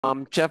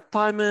I'm Jeff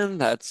Feinman,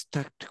 that's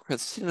Dr.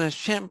 Christina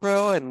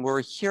Chambreau, and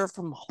we're here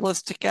from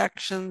Holistic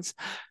Actions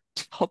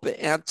to help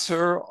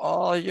answer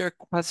all your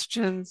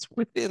questions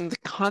within the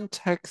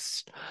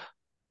context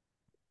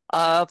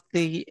of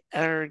the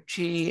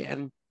energy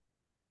and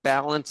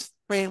balance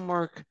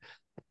framework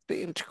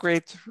that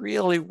integrates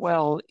really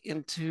well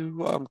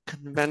into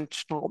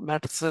conventional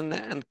medicine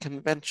and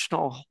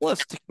conventional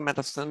holistic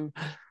medicine.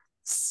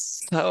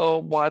 So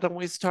why don't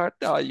we start?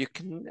 You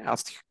can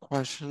ask your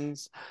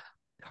questions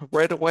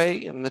right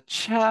away in the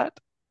chat,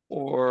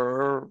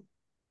 or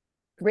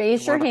you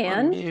Raise your want to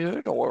hand.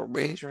 unmute or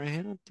raise your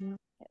hand.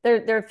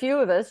 There are a few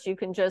of us. You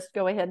can just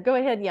go ahead. Go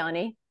ahead,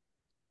 Yanni.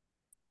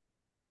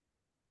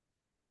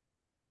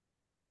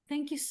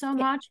 Thank you so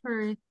much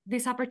for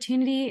this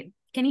opportunity.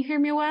 Can you hear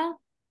me well?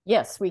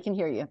 Yes, we can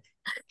hear you.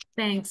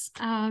 Thanks.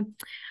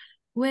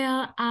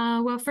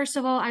 Well, first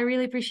of all, I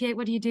really appreciate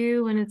what you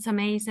do, and it's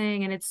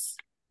amazing, and it's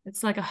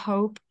like a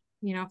hope,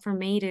 for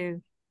me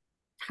to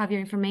have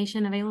your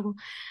information available.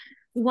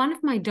 One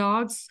of my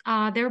dogs,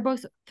 they're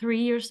both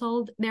 3 years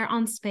old. They're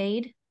on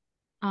spayed.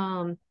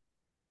 And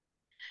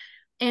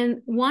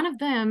one of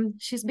them,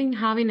 she's been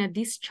having a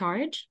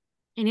discharge,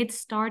 and it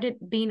started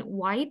being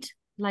white,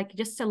 like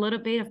just a little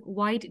bit of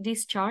white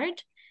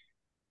discharge.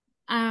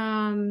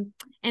 And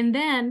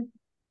then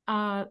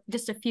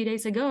just a few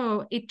days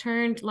ago, it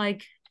turned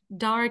like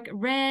dark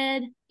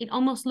red. It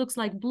almost looks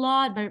like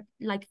blood, but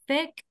like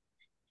thick.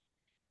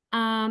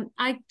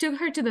 I took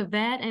her to the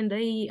vet, and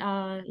they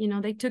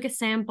took a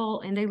sample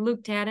and they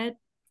looked at it.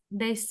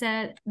 They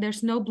said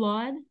there's no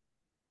blood.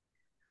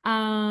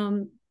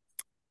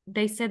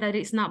 They said that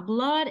it's not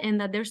blood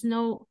and that there's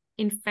no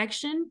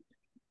infection.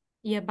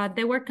 Yeah, but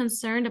they were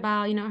concerned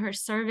about, her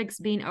cervix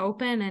being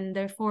open and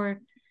therefore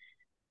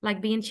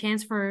like being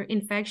chance for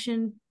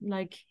infection,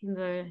 like in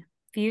the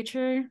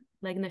future,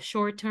 like in the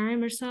short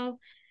term or so.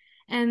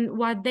 And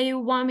what they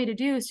want me to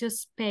do is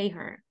just pay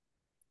her.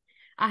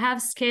 I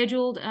have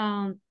scheduled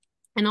an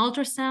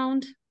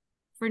ultrasound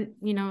for,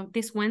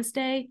 this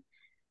Wednesday.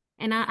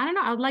 And I don't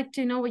know, I would like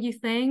to know what you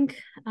think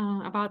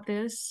about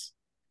this.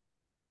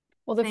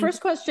 Well, the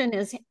first question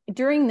is,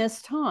 during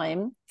this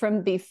time,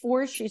 from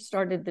before she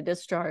started the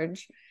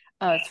discharge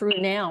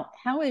through now,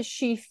 how is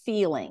she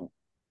feeling?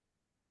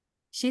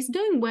 She's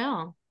doing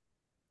well.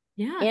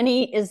 Yeah.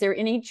 Is there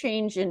any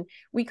change in,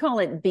 we call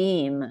it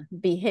BEAM,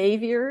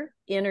 behavior,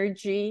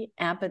 energy,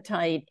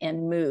 appetite,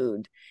 and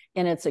mood.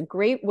 And it's a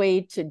great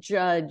way to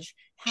judge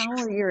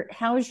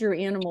how's your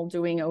animal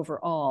doing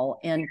overall,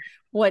 and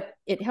what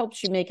it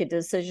helps you make a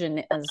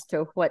decision as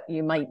to what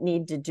you might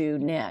need to do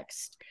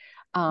next.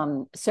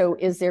 So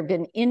is there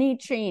been any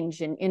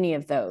change in any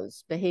of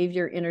those?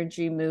 Behavior,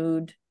 energy,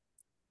 mood,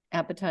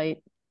 appetite?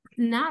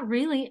 Not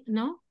really,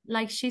 no.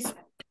 Like she's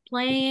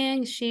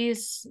playing,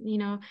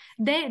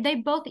 they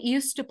both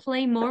used to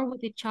play more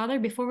with each other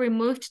before we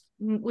moved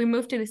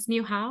to this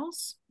new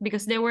house,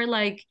 because they were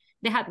like,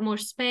 they had more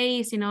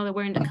space, they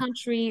were in the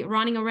country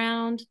running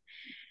around.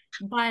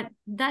 But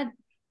that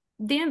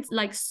didn't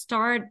like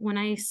start when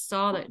I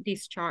saw the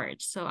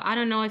discharge. So I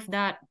don't know if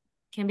that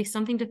can be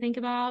something to think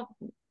about,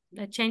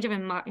 a change of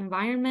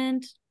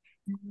environment.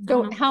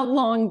 So how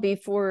long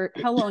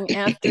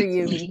after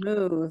you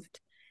moved?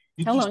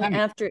 How long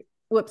after?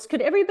 Whoops,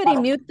 could everybody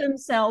mute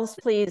themselves,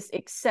 please,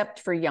 except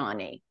for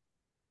Yanni?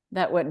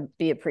 That would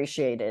be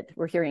appreciated.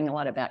 We're hearing a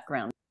lot of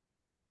background.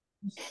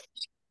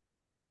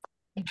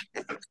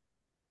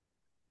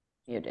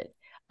 Muted.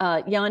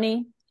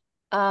 Yanni,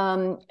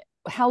 how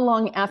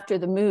long after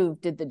the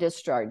move did the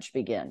discharge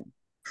begin?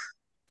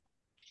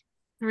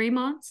 3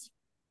 months.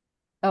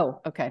 Oh,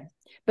 okay.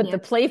 But the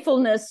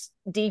playfulness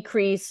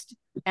decreased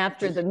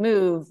after the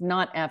move,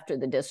 not after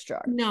the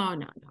discharge. No.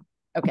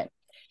 Okay.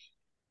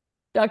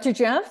 Dr.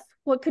 Jeff,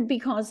 what could be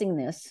causing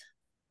this?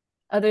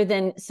 Other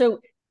than, so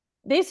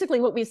basically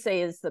what we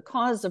say is the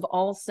cause of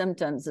all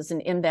symptoms is an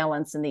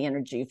imbalance in the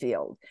energy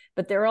field,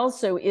 but there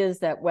also is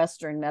that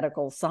Western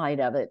medical side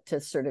of it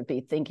to sort of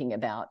be thinking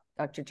about.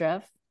 Dr.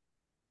 Jeff?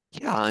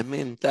 Yeah, I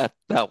mean, that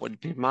would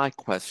be my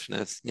question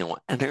is,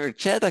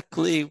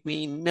 energetically,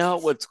 we know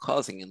what's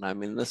causing it. I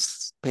mean, this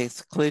is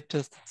basically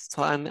just a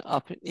sign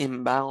of an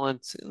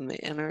imbalance in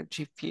the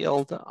energy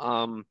field.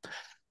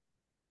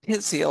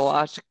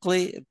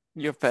 Physiologically,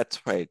 your vet's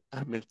right.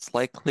 I mean, it's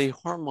likely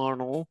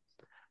hormonal.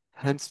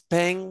 Hence,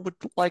 Bang would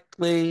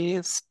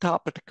likely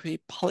stop. It could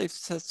be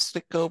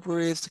polycystic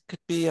ovaries. It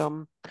could be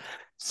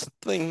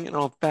something,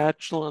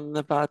 vaginal in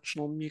the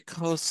vaginal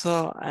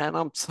mucosa. And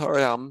I'm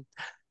sorry,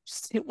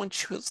 see when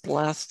she was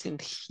last in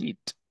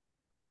heat.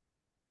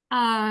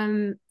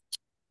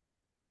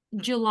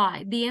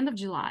 July, the end of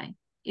July.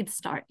 It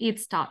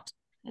stopped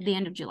at the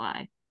end of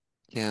July.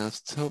 Yeah,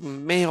 so it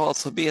may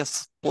also be a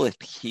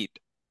split heat.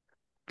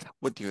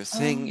 What you're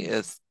saying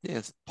is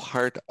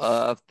part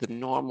of the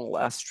normal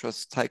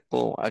estrous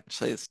cycle.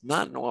 Actually, it's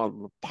not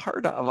normal,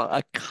 part of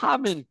a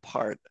common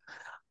part of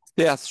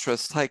the estrous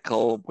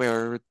cycle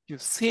where you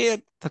see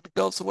it, then it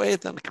goes away,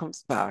 then it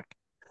comes back.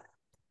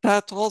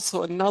 That's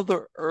also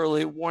another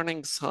early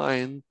warning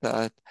sign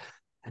that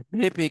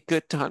maybe a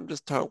good time to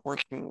start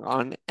working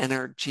on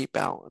energy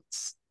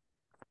balance.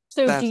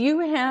 So do That's you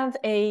have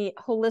a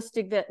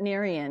holistic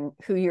veterinarian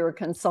who you're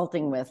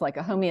consulting with, like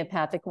a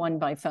homeopathic one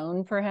by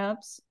phone,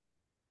 perhaps?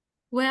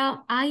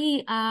 Well,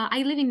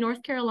 I live in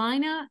North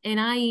Carolina, and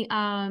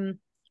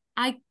I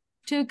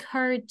took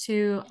her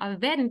to a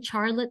vet in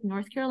Charlotte,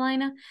 North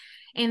Carolina,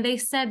 and they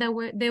said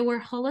that they were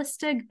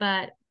holistic,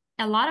 but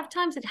a lot of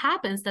times it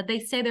happens that they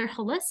say they're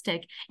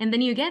holistic, and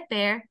then you get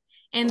there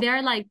and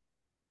they're like,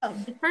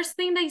 the first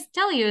thing they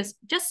tell you is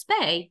just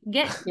spay,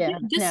 Yeah, just no.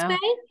 spay,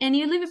 and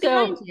you leave it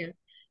behind So you.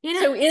 You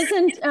know? so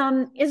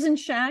isn't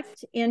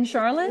Shacked in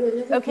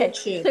Charlotte? Okay.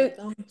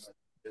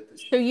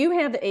 So you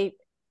have a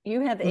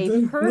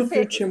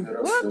perfect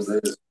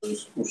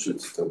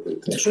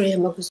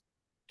whoops.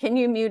 Can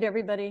you mute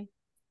everybody?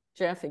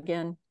 Jeff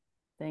again.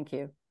 Thank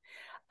you.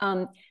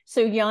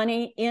 So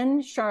Yanni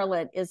in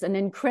Charlotte is an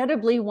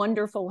incredibly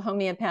wonderful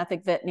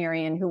homeopathic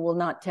veterinarian who will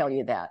not tell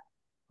you that.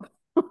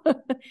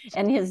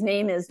 And his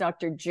name is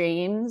Dr.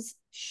 James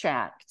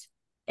Schacht,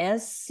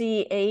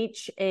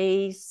 Schacht,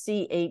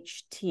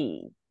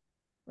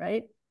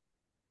 right?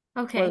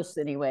 Okay. Close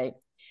anyway.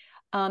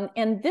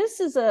 And this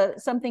is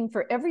something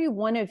for every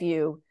one of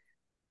you,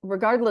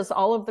 regardless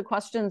all of the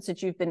questions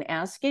that you've been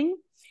asking,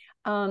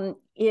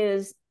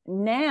 is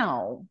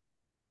now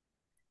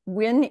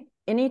when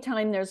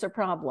anytime there's a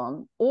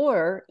problem,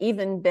 or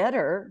even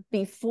better,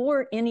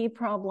 before any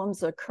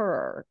problems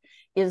occur,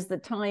 is the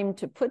time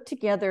to put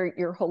together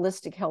your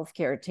holistic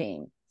healthcare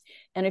team.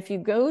 And if you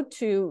go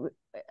to,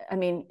 I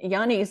mean,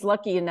 Yanni is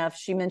lucky enough,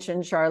 she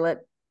mentioned Charlotte,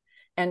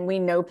 and we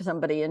know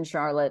somebody in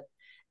Charlotte.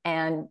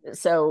 And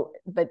so,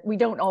 but we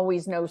don't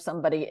always know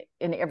somebody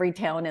in every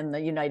town in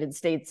the United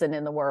States and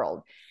in the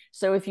world.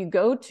 So if you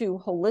go to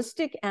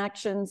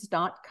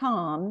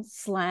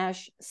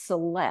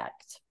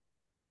holisticactions.com/select,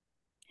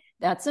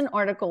 that's an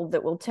article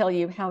that will tell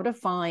you how to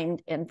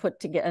find and put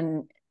together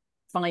and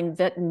find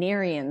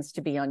veterinarians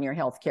to be on your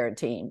healthcare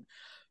team.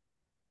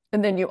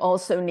 And then you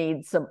also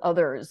need some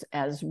others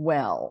as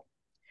well.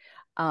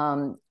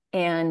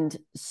 And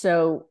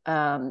so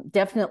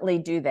definitely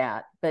do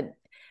that. But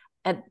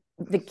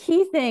the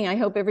key thing I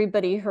hope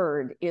everybody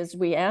heard is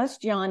we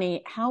asked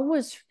Yanni,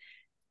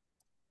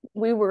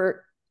 we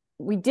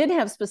did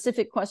have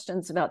specific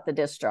questions about the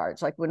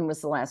discharge, like when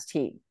was the last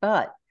heat?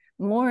 But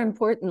more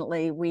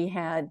importantly, we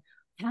had,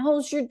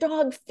 how's your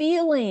dog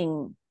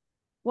feeling?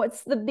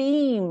 What's the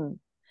beam?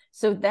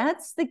 So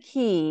that's the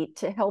key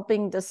to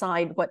helping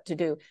decide what to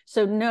do.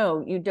 So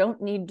no, you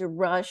don't need to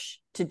rush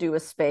to do a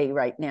spay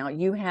right now.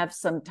 You have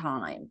some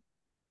time.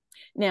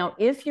 Now,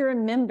 if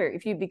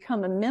you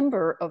become a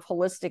member of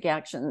Holistic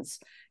Actions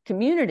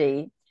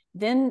community,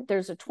 then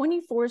there's a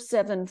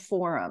 24/7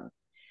 forum,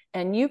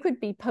 and you could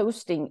be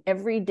posting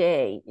every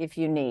day if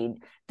you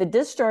need. The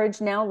discharge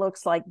now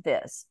looks like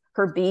this.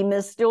 Her beam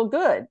is still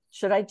good.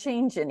 Should I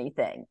change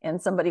anything?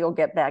 And somebody will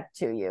get back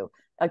to you,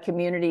 a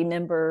community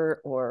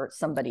member or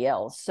somebody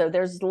else. So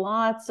there's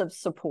lots of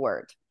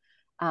support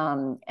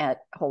at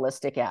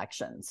Holistic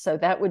Actions. So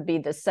that would be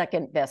the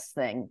second best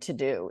thing to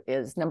do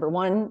is, number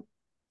one,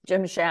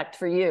 Jim Schacht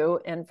for you,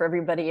 and for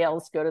everybody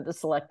else, go to the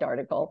select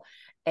article.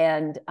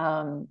 And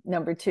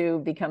number two,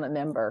 become a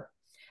member.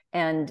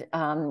 And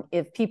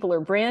if people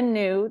are brand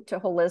new to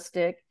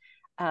Holistic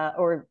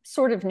or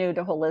sort of new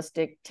to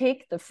Holistic,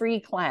 take the free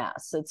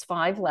class. It's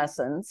 5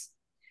 lessons.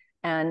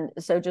 And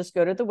so just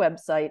go to the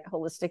website,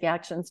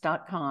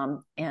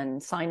 holisticactions.com,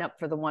 and sign up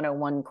for the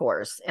 101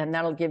 course. And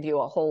that'll give you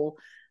a whole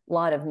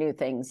lot of new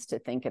things to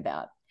think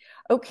about.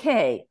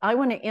 Okay, I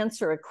want to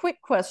answer a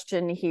quick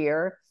question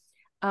here.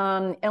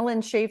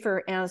 Ellen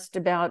Schaefer asked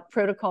about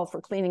protocol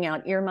for cleaning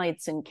out ear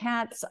mites in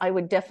cats. I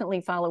would definitely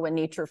follow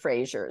Anitra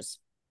Frazier's.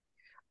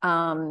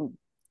 I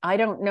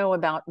don't know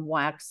about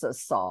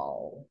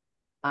Waxasol.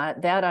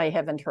 That I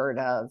haven't heard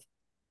of.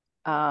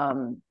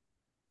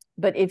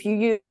 But if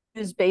you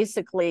use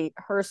basically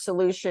her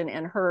solution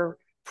and her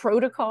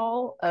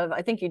protocol of,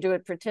 I think you do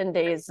it for 10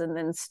 days and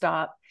then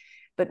stop.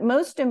 But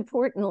most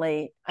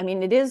importantly, I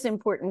mean, it is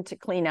important to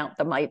clean out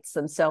the mites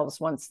themselves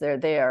once they're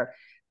there.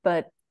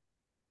 But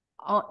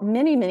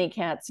many, many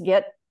cats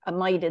get a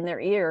mite in their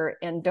ear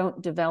and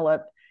don't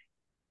develop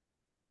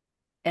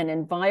an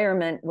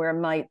environment where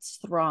mites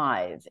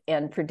thrive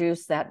and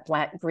produce that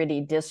black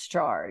gritty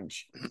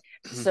discharge.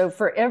 So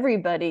for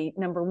everybody,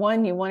 number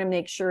one, you want to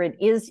make sure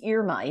it is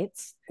ear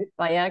mites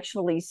by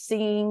actually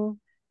seeing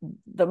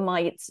the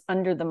mites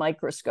under the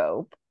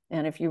microscope.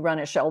 And if you run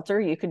a shelter,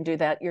 you can do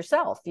that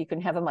yourself. You can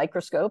have a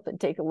microscope and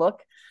take a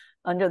look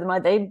under the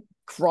mite. They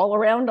crawl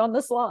around on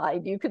the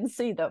slide. You can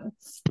see them.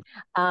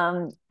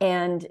 And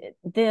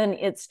then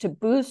it's to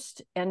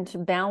boost and to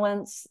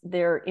balance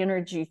their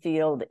energy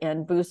field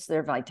and boost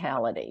their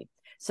vitality.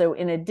 So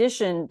in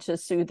addition to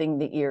soothing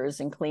the ears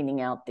and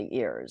cleaning out the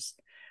ears.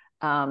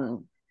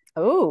 Oh,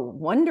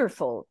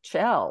 wonderful,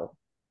 Chell.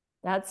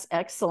 That's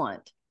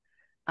excellent.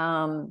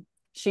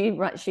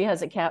 She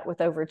has a cat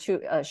with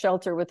a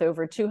shelter with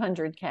over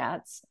 200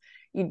 cats.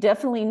 You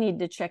definitely need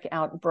to check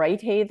out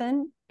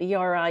Brighthaven,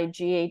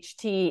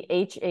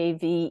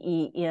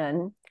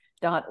 BrightHaven,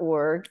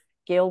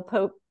 Gail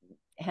Pope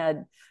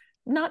had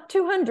not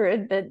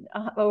 200, but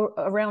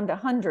around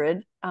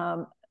 100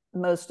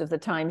 most of the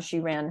time she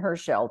ran her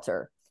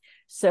shelter.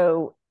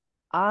 So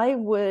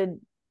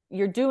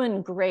you're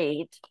doing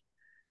great.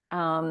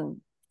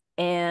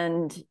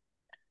 And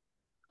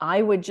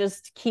I would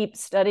just keep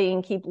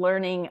studying, keep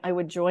learning. I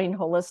would join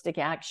Holistic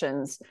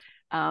Actions.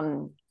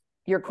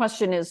 Your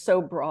question is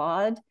so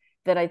broad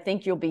that I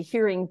think you'll be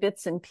hearing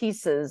bits and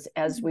pieces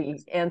as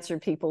we answer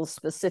people's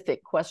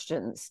specific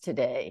questions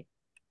today.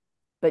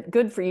 But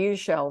good for you,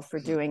 Shell, for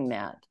doing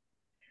that.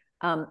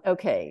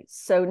 Okay,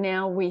 so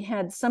now we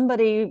had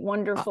somebody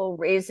wonderful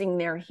raising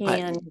their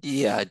hand.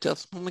 I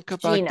just want to go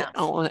back to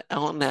Ellen.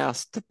 Ellen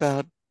asked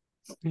about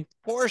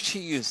before she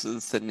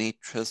uses the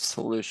nitrous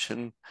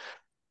solution,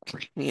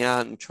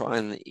 and dry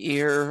in the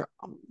ear.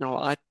 No,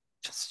 I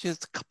just use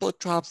a couple of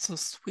drops of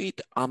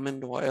sweet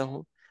almond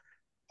oil,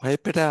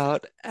 wipe it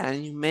out,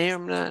 and you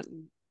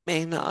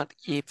may not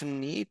even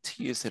need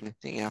to use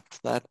anything after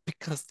that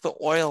because the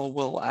oil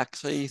will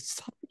actually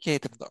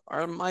suffocate. If there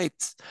are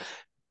mites,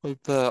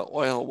 the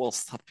oil will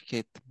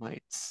suffocate the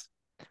mites.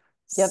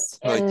 Yep. So,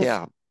 and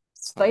yeah.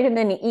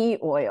 Vitamin E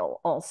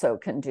oil also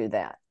can do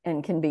that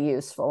and can be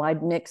useful.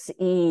 I'd mix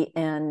E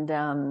and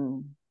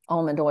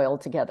almond oil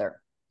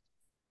together.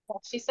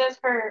 Well, she says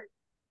her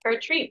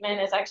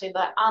treatment is actually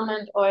the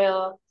almond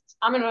oil,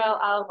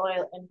 olive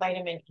oil, and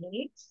vitamin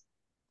E.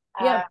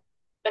 Yeah.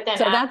 But then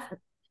so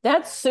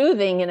that's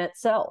soothing in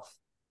itself.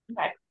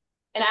 Okay.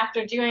 And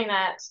after doing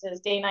that,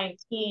 says day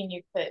 19,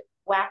 you put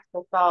wax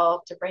the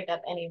salt to break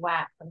up any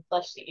wax and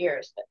flush the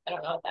ears. But I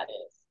don't know what that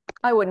is.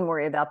 I wouldn't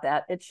worry about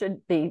that. It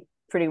should be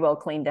pretty well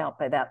cleaned out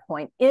by that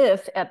point.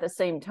 If at the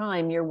same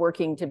time you're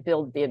working to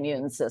build the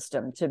immune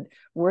system,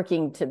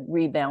 working to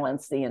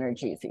rebalance the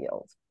energy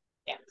field.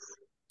 Yes.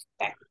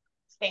 Okay.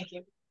 Thank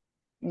you.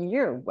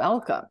 You're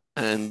welcome.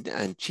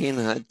 And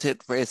Gina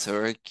did raise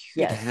her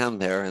cute hand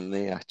there in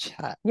the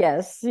chat.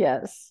 Yes.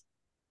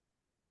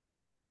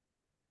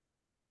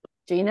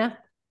 Gina?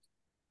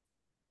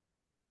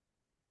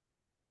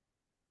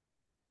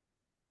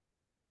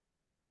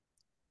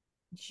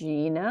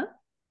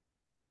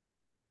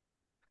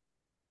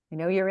 I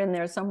know you're in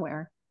there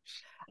somewhere.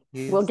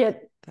 We'll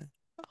get...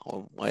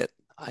 Oh, wait.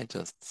 I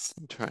just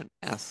sent her an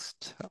ask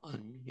to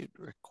unmute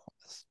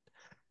request.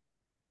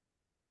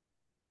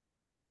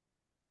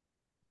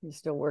 You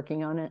still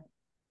working on it?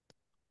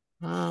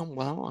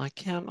 Well, I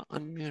can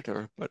unmute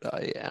her, but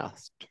I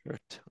asked her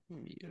to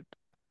unmute.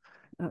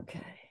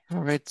 Okay. All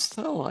right,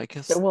 so I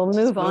guess... So we'll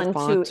move on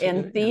to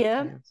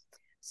Anthea.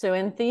 So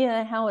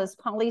Anthea, how is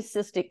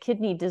polycystic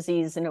kidney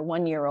disease in a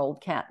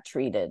 1-year-old cat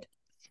treated?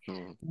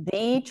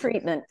 The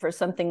treatment for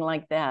something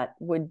like that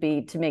would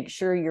be to make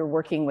sure you're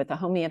working with a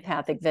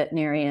homeopathic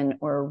veterinarian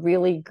or a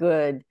really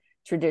good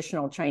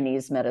traditional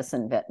Chinese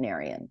medicine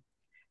veterinarian.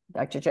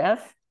 Dr.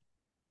 Jeff?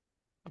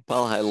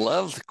 Well, I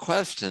love the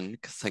question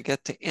because I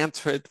get to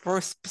answer it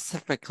very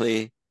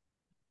specifically.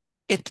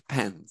 It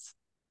depends.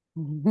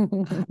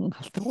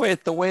 the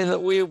way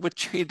that we would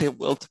treat it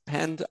will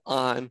depend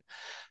on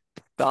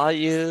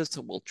values,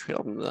 it will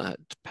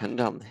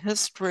depend on the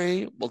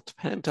history, it will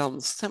depend on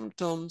the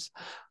symptoms.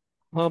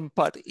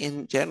 But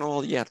in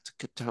general, you have to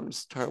get time to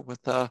start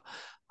with a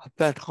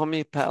vet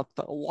homeopath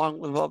along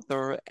with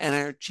other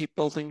energy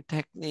building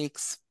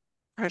techniques,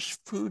 fresh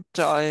food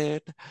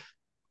diet,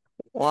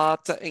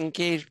 lots of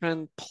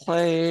engagement,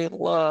 play,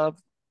 love,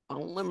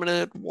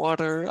 unlimited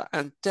water,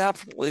 and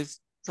definitely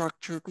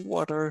structured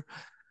water,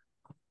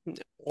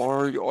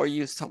 or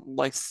use something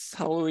like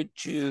celery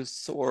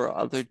juice or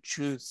other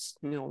juice,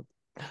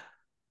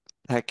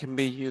 that can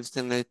be used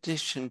in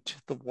addition to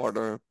the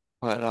water.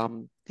 But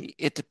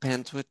it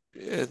depends.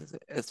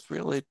 It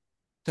really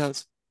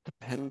does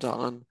depend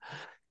on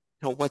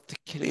what the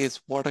kitty's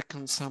water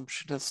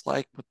consumption is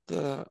like,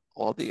 what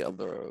all the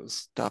other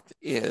stuff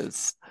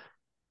is.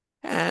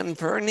 And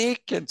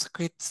Veronique, it's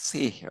great to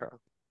see you here.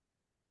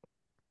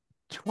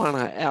 Do you want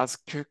to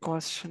ask your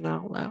question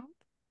out loud?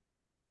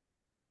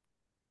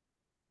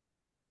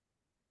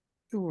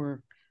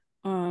 Sure.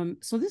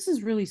 So this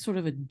is really sort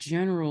of a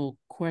general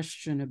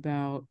question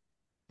about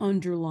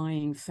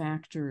underlying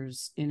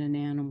factors in an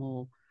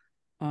animal.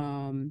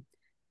 And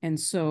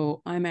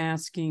so I'm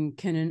asking,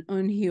 can an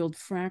unhealed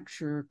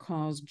fracture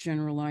cause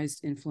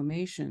generalized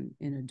inflammation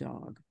in a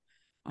dog?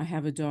 I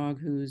have a dog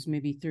who's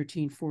maybe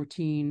 13,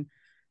 14.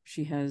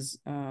 She has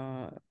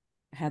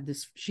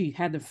she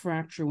had the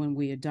fracture when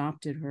we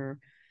adopted her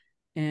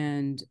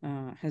and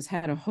has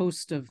had a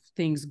host of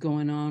things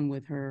going on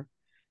with her.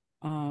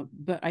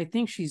 But I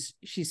think she's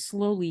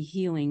slowly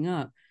healing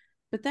up.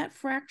 But that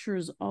fracture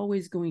is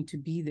always going to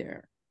be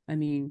there. I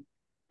mean,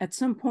 at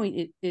some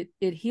point it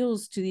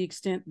heals to the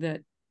extent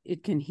that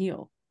it can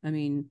heal. I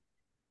mean,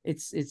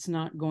 it's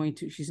not going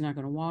to, she's not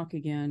going to walk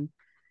again.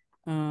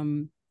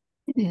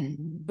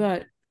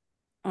 But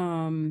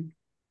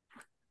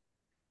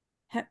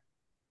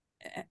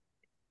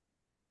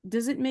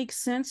does it make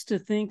sense to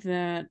think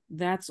that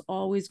that's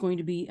always going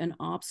to be an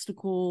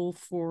obstacle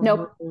for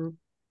her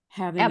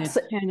having a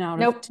 10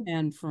 out of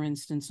 10, for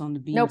instance, on the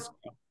beam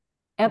scale?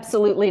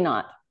 Absolutely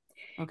not.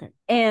 Okay.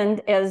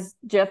 And as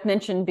Jeff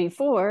mentioned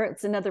before,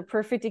 it's another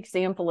perfect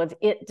example of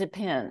it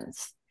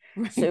depends.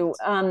 Right. So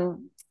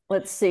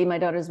let's see, my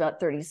daughter's about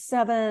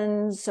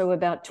 37. So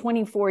about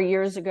 24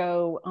 years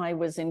ago, I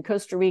was in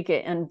Costa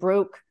Rica and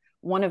broke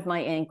one of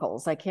my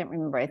ankles. I can't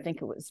remember. I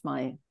think it was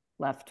my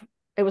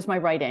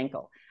right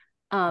ankle.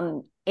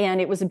 And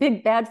it was a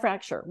big, bad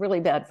fracture, really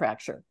bad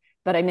fracture.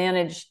 But I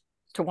managed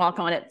to walk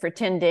on it for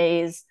 10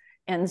 days.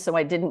 And so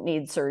I didn't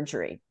need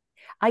surgery.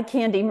 I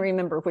can't even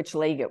remember which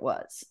leg it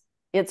was.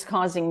 It's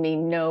causing me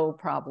no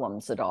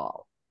problems at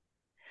all.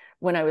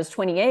 When I was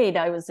 28,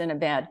 I was in a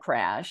bad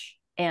crash,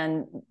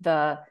 and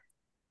the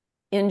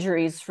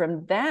injuries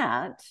from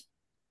that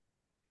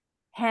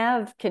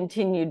have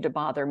continued to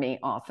bother me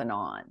off and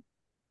on.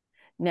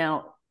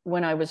 Now,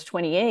 when I was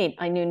 28,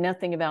 I knew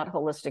nothing about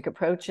holistic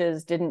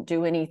approaches, didn't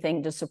do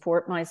anything to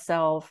support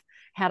myself,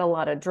 had a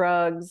lot of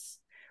drugs.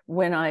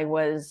 When I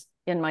was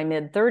in my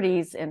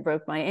mid-30s and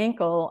broke my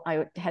ankle,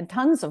 I had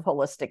tons of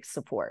holistic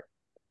support.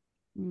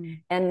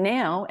 And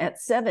now at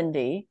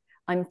 70,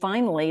 I'm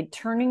finally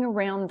turning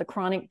around the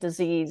chronic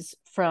disease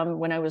from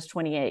when I was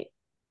 28.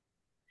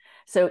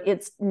 So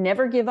it's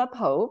never give up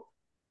hope.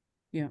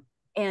 Yeah.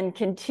 And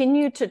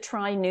continue to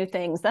try new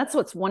things. That's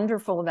what's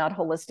wonderful about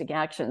Holistic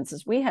Actions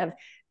is we have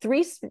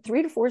three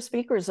to four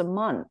speakers a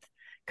month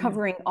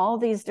covering all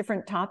these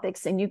different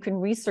topics, and you can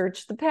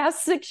research the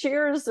past 6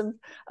 years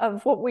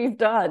of what we've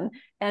done.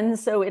 And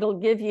so it'll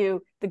give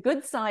you, the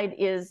good side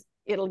is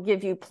it'll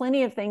give you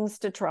plenty of things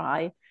to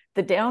try.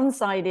 The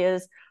downside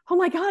is, oh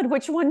my God,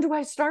 which one do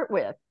I start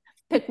with?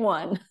 Pick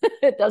one.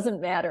 It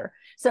doesn't matter.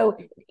 So,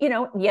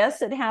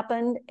 yes, it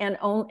happened,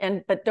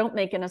 but don't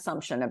make an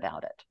assumption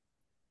about it.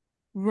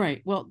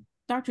 Right. Well,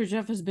 Dr.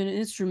 Jeff has been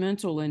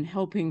instrumental in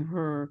helping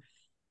her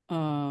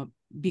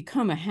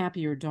become a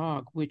happier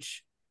dog,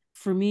 which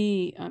for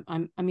me,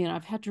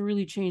 I've had to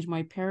really change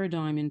my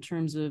paradigm in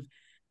terms of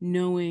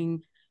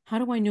knowing, how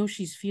do I know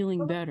she's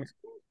feeling better?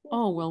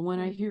 Oh, well, when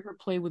I hear her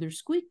play with her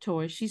squeak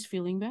toy, she's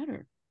feeling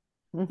better.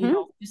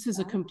 This is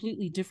a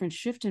completely different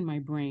shift in my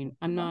brain.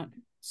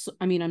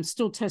 I'm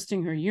still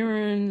testing her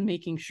urine,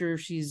 making sure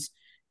she's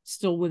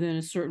still within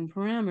a certain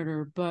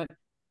parameter, but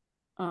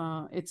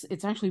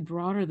it's actually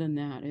broader than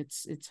that.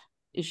 It's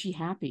is she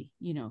happy?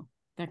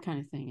 That kind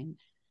of thing.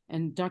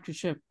 And Dr.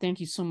 Chip, thank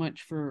you so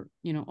much for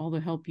all the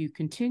help you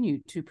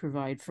continue to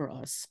provide for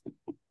us.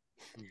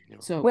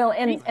 So well,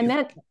 and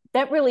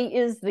that really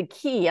is the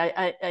key.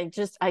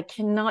 I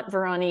cannot,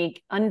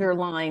 Veronique,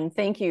 underline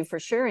thank you for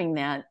sharing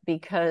that,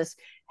 because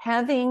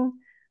having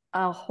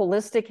a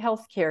holistic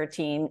healthcare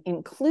team,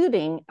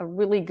 including a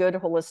really good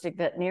holistic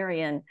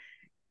veterinarian,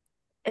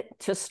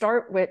 to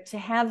start with, to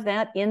have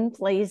that in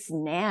place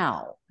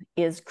now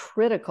is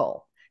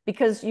critical,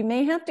 because you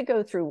may have to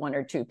go through one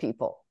or two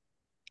people.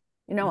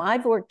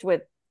 I've worked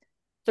with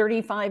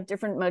 35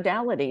 different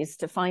modalities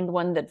to find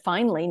one that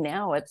finally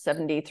now at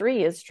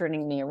 73 is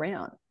turning me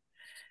around.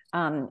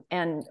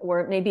 Or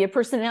it may be a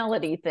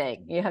personality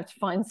thing. You have to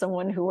find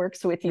someone who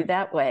works with you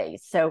that way.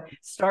 So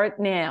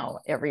start now,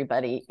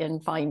 everybody, in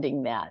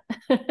finding that.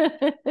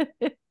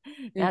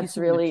 That's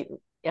really,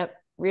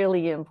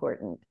 really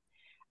important.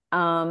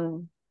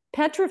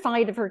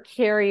 Petrified of her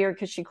carrier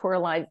because she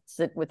correlates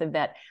it with a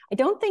vet. I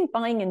don't think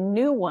buying a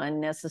new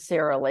one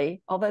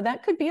necessarily, although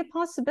that could be a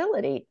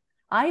possibility.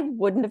 I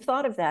wouldn't have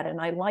thought of that,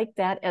 and I like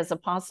that as a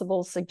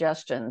possible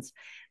suggestions.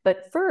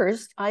 But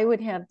first, I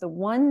would have the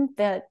one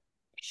that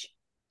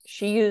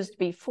she used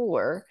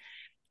before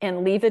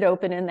and leave it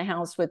open in the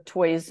house with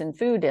toys and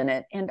food in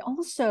it, and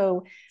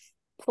also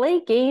play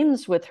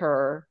games with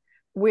her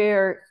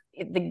where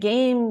the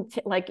game,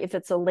 like if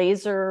it's a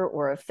laser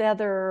or a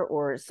feather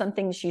or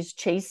something she's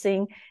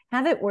chasing,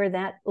 have it where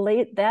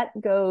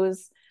that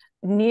goes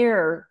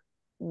near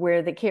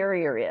where the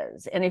carrier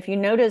is. And if you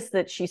notice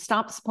that she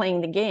stops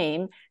playing the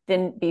game,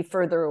 then be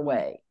further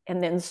away,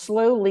 and then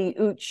slowly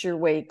ooch your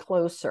way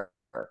closer.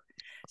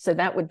 So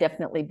that would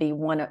definitely be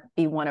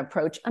one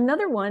approach.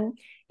 Another one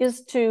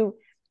is to,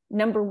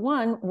 number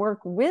one, work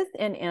with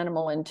an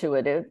animal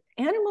intuitive.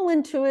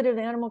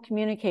 Animal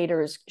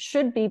communicators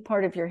should be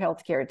part of your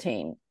healthcare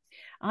team.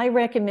 I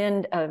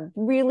recommend a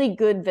really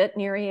good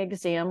veterinary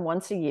exam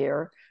once a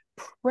year,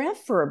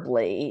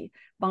 preferably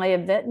by a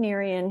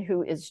veterinarian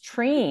who is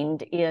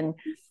trained in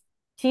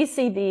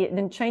TCD,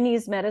 in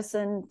Chinese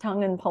medicine,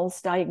 tongue and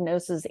pulse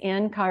diagnosis,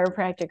 and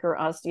chiropractic or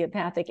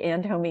osteopathic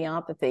and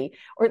homeopathy,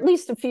 or at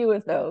least a few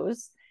of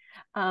those,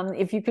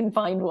 if you can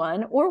find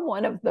one or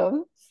one of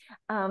them.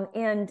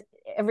 And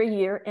every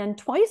year and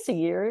twice a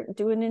year,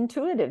 do an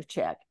intuitive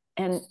check,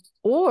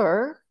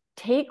 or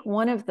take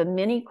one of the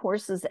many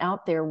courses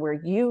out there where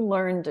you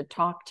learn to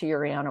talk to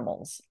your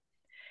animals.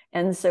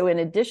 And so in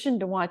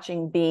addition to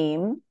watching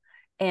Beam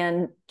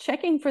and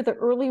checking for the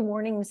early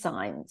warning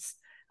signs,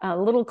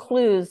 little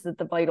clues that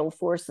the vital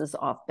force is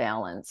off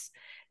balance,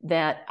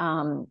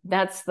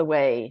 that's the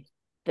way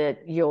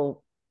that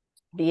you'll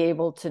be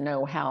able to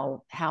know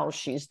how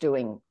she's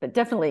doing. But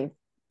definitely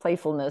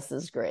playfulness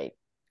is great.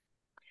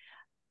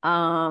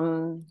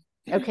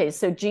 Okay,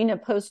 so Gina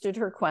posted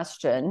her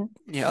question.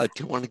 Yeah,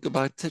 do you want to go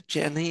back to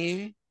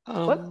Jenny?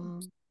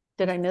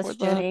 Did I miss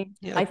Jenny?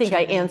 Yeah, I think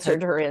I Jenny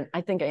answered her in. I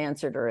think I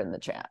answered her in the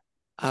chat.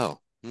 Oh,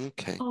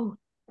 okay. Oh,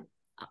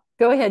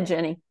 Go ahead,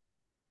 Jenny.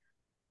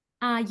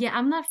 yeah,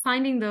 I'm not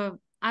finding the.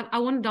 I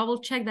want to double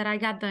check that I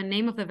got the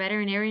name of the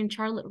veterinarian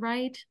Charlotte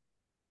right.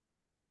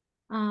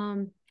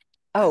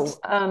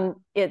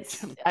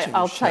 It's.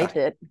 I'll type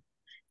it.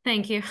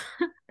 Thank you.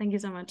 Thank you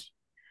so much.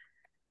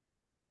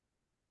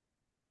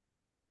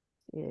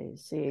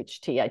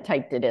 CHT. I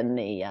typed it in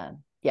the.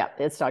 Yeah,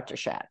 it's Dr.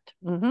 Schacht.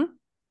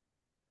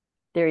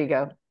 There you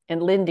go.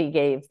 And Lindy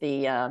gave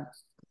the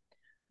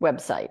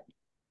website,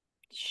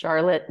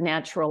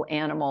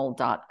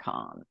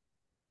 charlottenaturalanimal.com.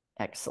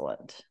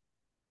 Excellent.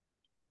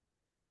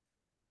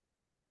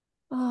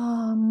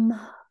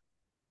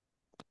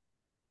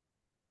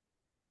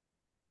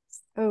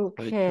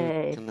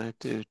 Okay. Can I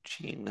do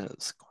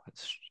Gina's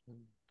question?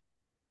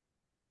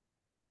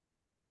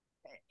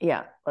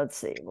 Yeah, let's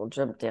see. We'll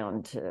jump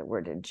down to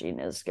where did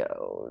Gina's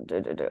go?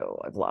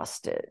 I've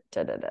lost it.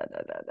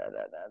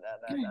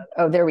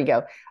 Oh, there we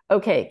go.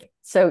 Okay.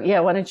 So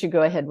yeah, why don't you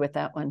go ahead with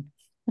that one?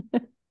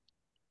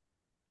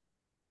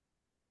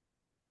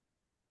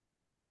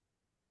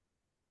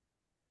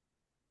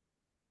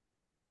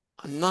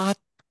 I'm not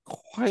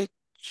quite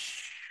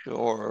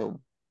sure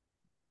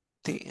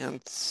the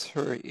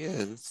answer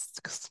is,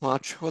 because I'm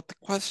not sure what the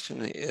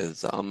question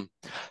is.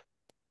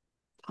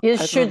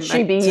 Should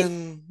she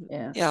be?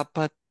 Yeah,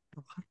 but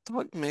the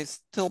dog may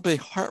still be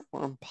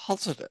heartworm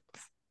positive,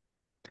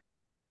 in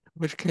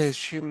which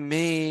case you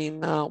may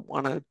not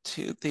want to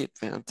do the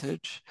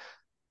advantage.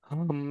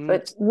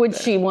 But would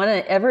she want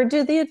to ever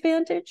do the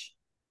advantage?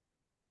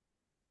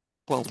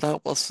 Well,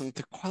 that wasn't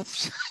the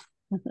question.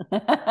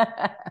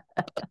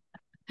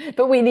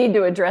 But we need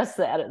to address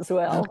that as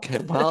well. Okay,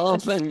 well,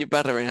 then you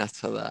better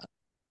answer that.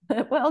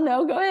 Well,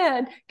 no, go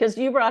ahead, because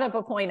you brought up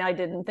a point I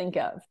didn't think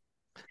of.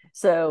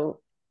 So,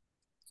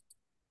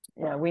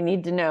 yeah, we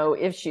need to know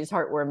if she's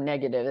heartworm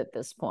negative at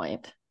this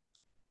point.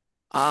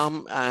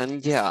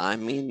 And yeah, I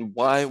mean,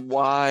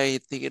 why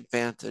the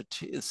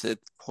advantage? Is it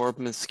for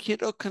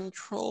mosquito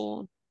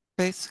control,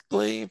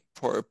 basically,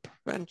 for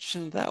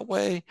prevention that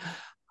way?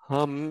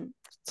 So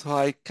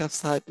I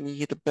guess I'd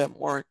need a bit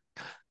more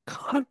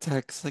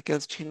context. I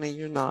guess, Gina,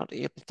 you're not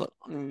able to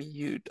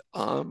unmute.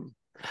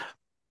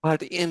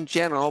 But in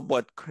general,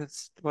 what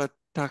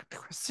Dr.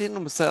 Christina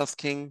was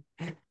asking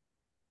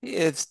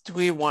is, do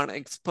we want to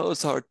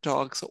expose our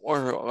dogs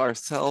or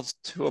ourselves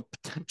to a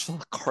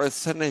potential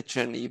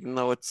carcinogen, even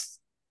though it's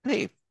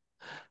safe?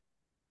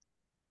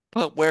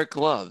 But wear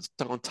gloves,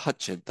 don't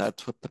touch it.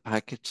 That's what the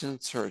package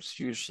inserts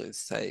usually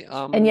say.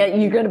 And yet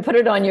you're going to put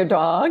it on your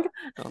dog?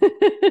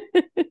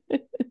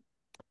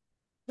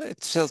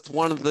 It's just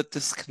one of the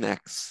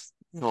disconnects,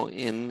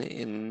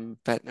 in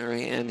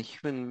veterinary and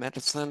human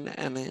medicine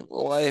and in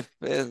life,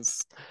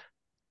 is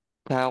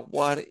that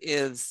what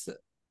is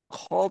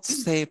called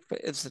safe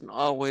isn't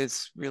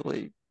always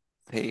really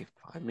safe.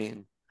 I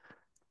mean,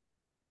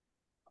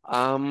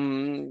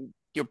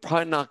 you're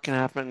probably not going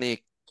to have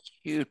any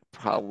acute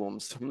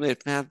problems from the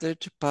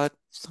advantage, but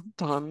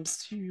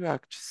sometimes you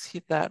actually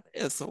see that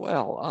as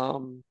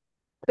well.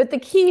 But the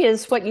key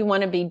is what you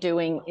want to be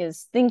doing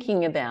is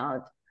thinking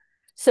about.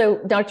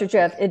 So, Dr.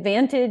 Jeff,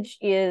 advantage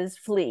is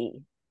flea,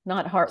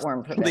 not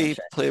heartworm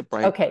prevention. Flea,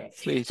 okay.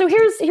 So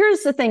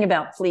here's the thing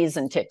about fleas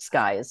and ticks,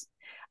 guys.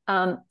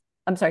 I'm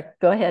sorry.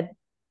 Go ahead.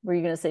 Were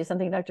you going to say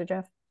something, Dr.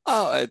 Jeff?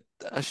 Oh,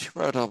 she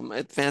wrote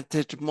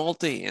advantage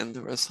moldy, and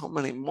there are so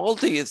many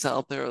moldies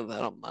out there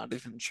that I'm not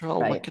even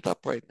sure. I'll look it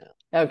up right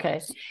now.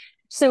 Okay.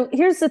 So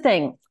here's the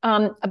thing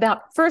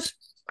about first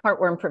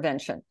heartworm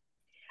prevention.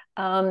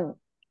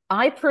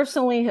 I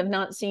personally have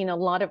not seen a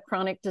lot of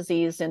chronic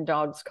disease in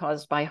dogs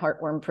caused by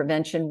heartworm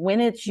prevention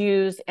when it's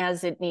used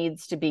as it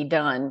needs to be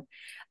done.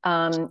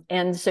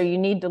 And so you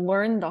need to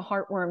learn the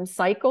heartworm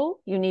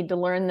cycle. You need to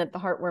learn that the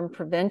heartworm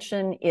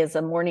prevention is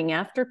a morning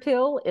after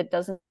pill. It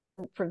doesn't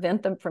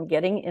prevent them from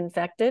getting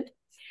infected.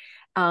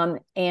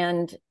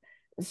 And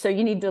so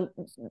you need to,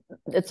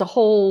 it's a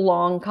whole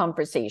long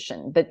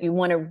conversation, but you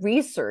want to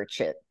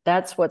research it.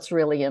 That's what's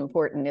really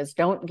important, is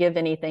don't give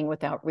anything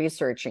without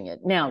researching it.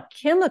 Now,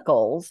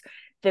 chemicals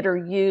that are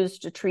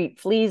used to treat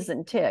fleas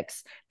and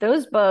ticks,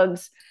 those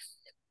bugs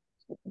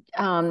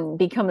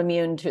become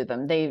immune to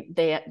them.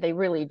 They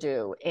really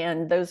do.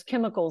 And those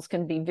chemicals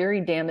can be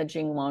very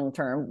damaging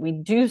long-term. We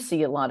do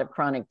see a lot of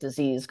chronic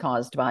disease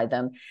caused by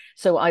them.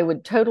 So I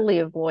would totally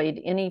avoid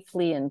any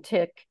flea and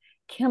tick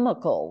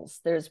chemicals.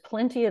 There's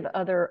plenty of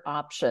other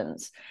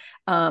options.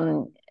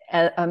 A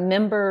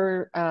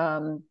member,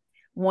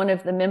 one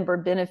of the member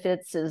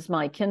benefits is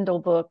my Kindle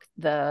book,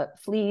 The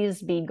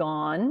Fleas Be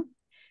Gone,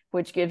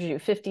 which gives you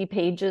 50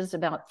 pages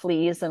about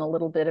fleas and a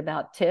little bit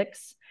about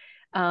ticks.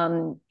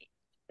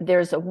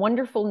 There's a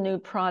wonderful new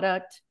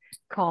product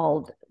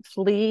called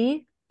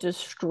Flea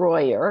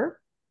Destroyer.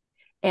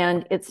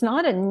 And it's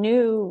not a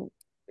new,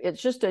 it's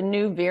just a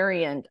new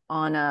variant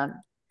on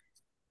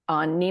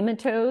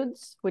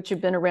nematodes, which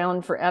have been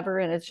around forever.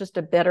 And it's just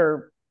a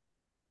better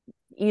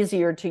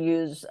easier to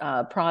use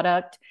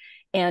product.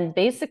 And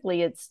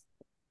basically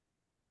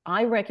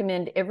I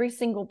recommend every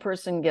single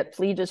person get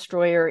Flea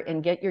Destroyer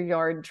and get your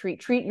yard,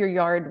 treat your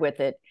yard with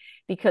it,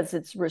 because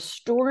it's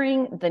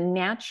restoring the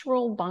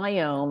natural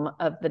biome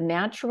of the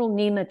natural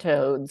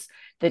nematodes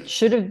that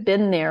should have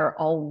been there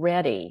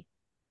already.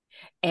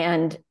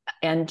 And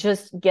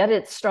just get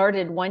it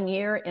started 1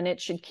 year, and it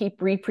should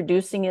keep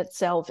reproducing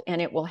itself,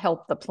 and it will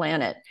help the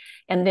planet.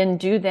 And then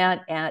do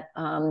that at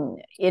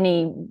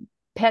any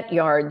pet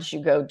yards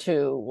you go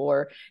to,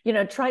 or, you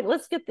know,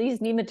 let's get these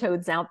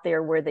nematodes out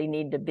there where they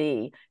need to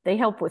be. They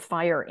help with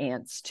fire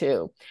ants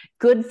too.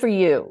 Good for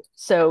you.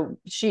 So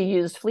she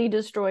used Flea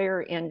Destroyer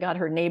and got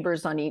her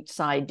neighbors on each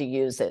side to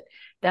use it.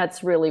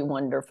 That's really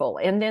wonderful.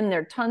 And then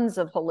there are tons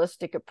of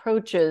holistic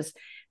approaches,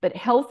 but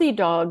healthy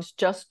dogs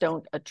just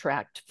don't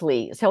attract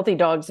fleas. Healthy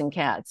dogs and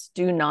cats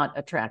do not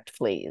attract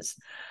fleas.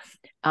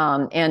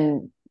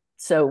 And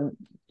so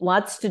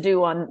lots to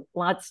do on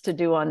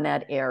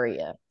that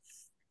area.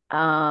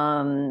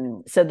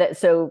 So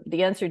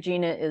the answer,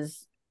 Gina,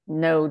 is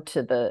no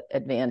to the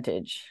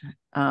advantage.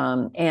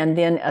 And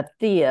then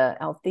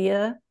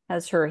Althea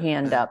has her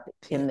hand up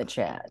in the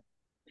chat.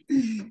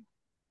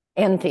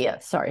 Anthea,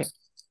 sorry.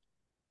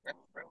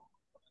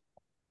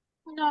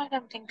 No, I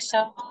don't think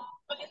so.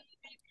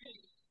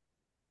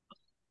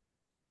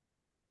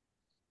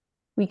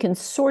 We can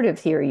sort of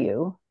hear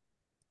you.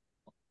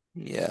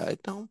 Yeah, I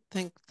don't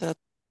think that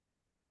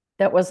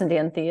wasn't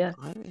Anthea.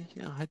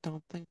 I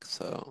don't think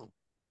so.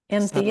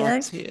 Anthea?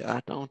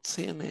 I don't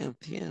see an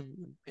Anthea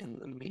in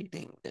the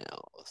meeting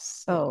now.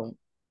 So. Oh,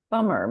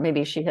 bummer.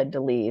 Maybe she had to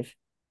leave.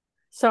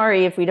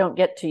 Sorry if we don't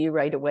get to you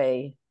right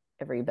away,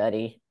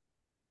 everybody.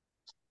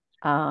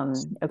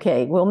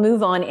 Okay, we'll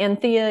move on.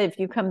 Anthea, if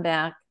you come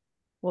back,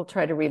 we'll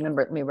try to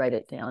remember it. Let me write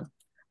it down.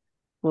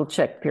 We'll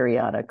check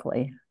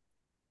periodically.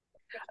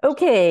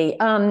 Okay,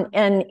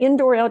 an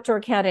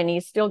indoor-outdoor cat, and he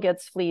still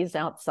gets fleas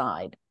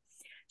outside.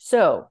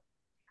 So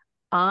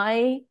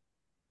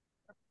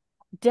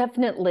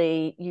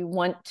definitely you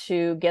want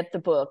to get the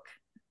book,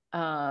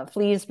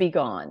 Fleas Be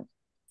Gone.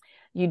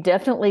 You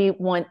definitely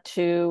want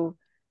to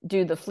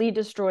do the Flea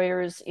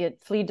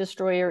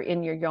Destroyer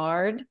in your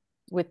yard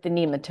with the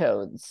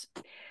nematodes.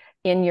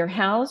 In your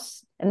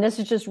house, and this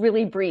is just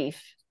really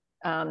brief,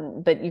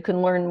 but you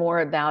can learn more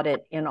about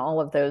it in all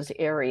of those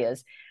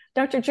areas.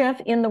 Dr. Jeff,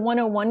 in the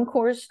 101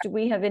 course, do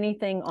we have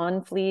anything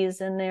on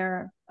fleas in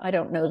there? I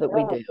don't know that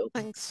we do.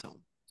 I think so.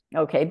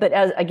 Okay, but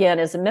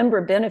as a member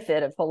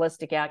benefit of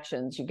Holistic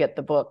Actions, you get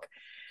the book,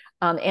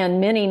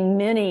 and many,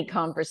 many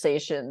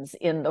conversations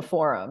in the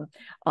forum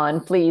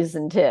on fleas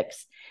and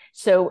ticks.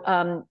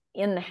 So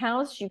in the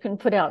house, you can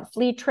put out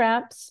flea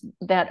traps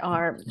that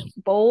are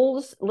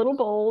little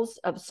bowls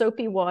of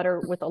soapy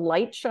water with a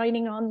light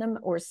shining on them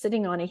or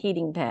sitting on a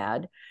heating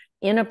pad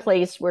in a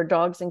place where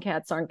dogs and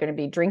cats aren't going to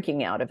be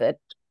drinking out of it.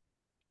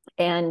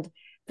 And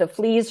the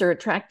fleas are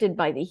attracted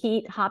by the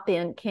heat, hop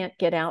in, can't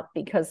get out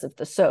because of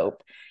the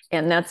soap.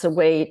 And that's a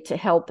way to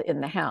help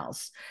in the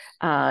house.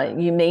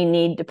 You may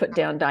need to put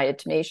down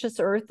diatomaceous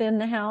earth in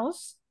the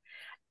house.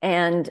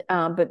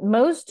 But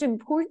most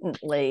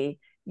importantly,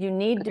 you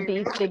need to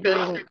be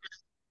figuring.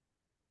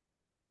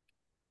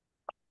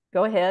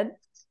 Go ahead.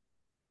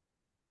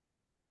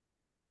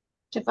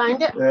 Did you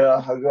find it?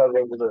 Yeah, I got it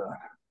over there.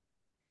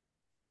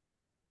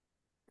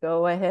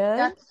 Go ahead.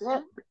 That's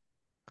it.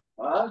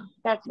 Huh?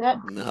 That's it.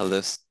 No,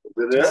 there's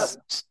Is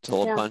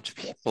still a bunch of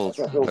people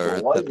that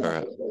are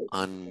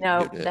unmuted.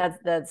 No,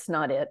 that's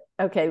not it.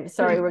 Okay,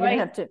 sorry,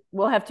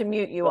 we'll have to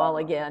mute you all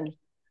again.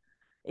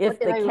 If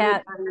the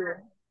cat.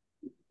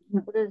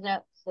 What does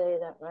that say?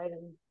 That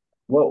writing?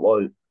 What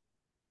light?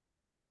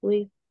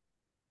 Flea.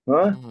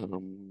 Huh?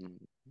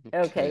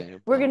 Okay,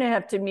 we're going to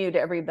have to mute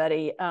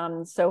everybody.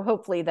 So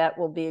hopefully that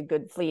will be a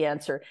good flea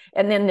answer.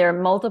 And then there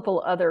are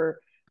multiple other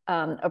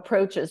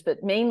approaches,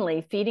 but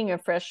mainly feeding a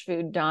fresh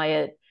food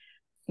diet,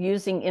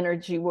 using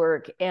energy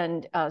work,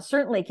 and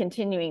certainly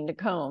continuing to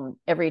comb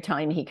every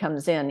time he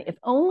comes in. If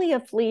only a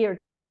flea or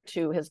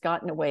two has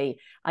gotten away,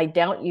 I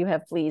doubt you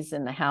have fleas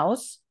in the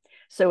house.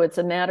 So it's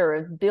a matter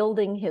of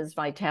building his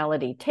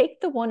vitality. Take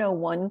the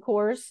 101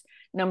 course.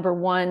 Number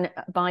one,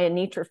 buy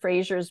Anitra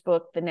Fraser's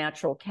book, The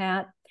Natural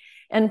Cat.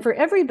 And for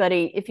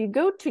everybody, if you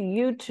go to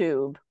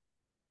YouTube,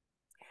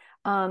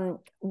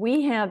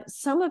 we have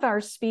some of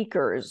our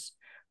speakers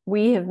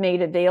we have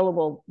made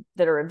available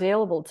that are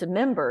available to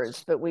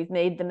members, but we've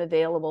made them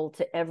available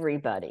to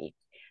everybody.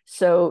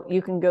 So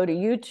you can go to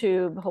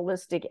YouTube,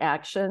 Holistic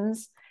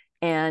Actions,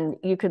 and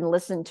you can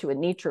listen to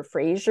Anitra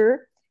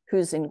Fraser,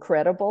 who's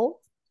incredible.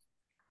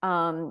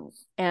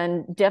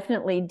 And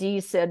definitely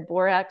Dee said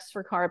borax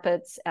for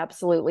carpets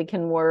absolutely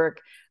can work.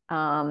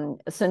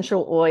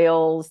 Essential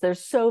oils.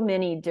 There's so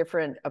many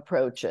different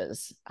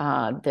approaches.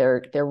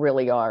 There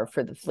really are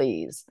for the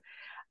fleas.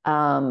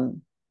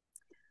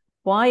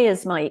 Why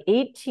is my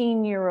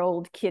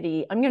 18-year-old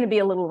kitty, I'm going to be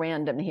a little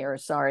random here,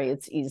 sorry,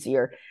 it's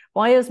easier.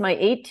 Why is my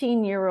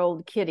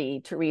 18-year-old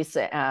kitty,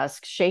 Teresa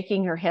asks,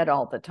 shaking her head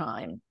all the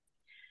time?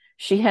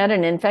 She had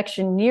an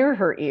infection near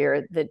her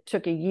ear that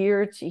took a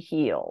year to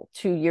heal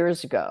 2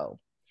 years ago.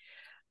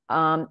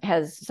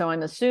 So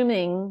I'm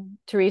assuming,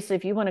 Teresa,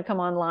 if you want to come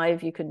on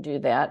live, you can do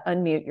that.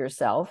 Unmute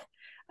yourself.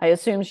 I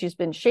assume she's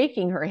been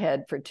shaking her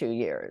head for 2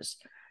 years.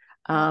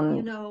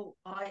 You know,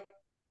 I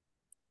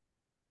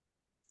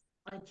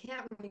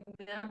can't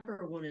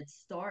remember when it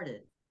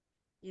started.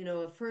 You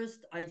know, at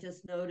first I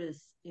just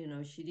noticed, you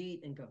know, she'd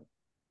eat and go.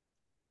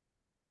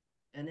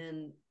 And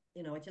then,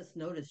 you know, I just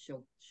noticed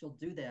she'll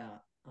do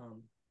that.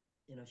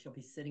 You know, she'll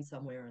be sitting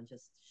somewhere and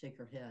just shake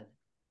her head.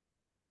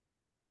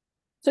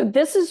 So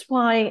this is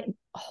why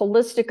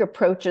holistic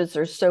approaches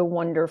are so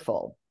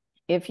wonderful.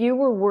 If you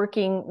were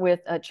working with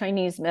a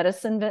Chinese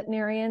medicine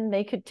veterinarian,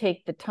 they could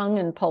take the tongue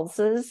and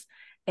pulses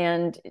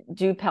and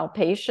do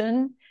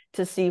palpation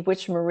to see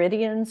which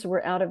meridians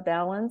were out of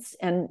balance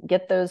and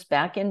get those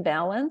back in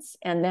balance,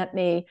 and that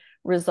may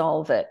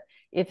resolve it.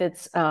 If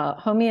it's a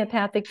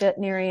homeopathic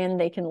veterinarian,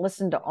 they can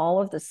listen to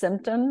all of the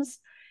symptoms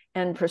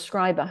and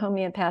prescribe a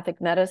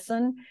homeopathic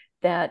medicine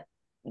that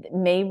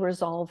may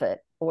resolve it,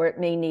 or it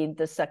may need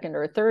the second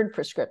or third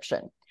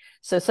prescription.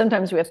 So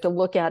sometimes we have to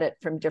look at it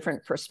from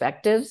different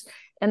perspectives.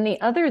 And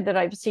the other that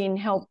I've seen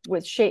help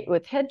with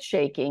head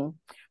shaking,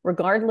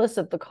 regardless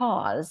of the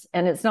cause,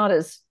 and it's not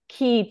as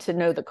key to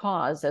know the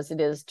cause as it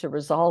is to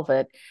resolve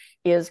it,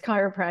 is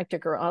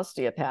chiropractic or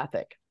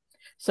osteopathic.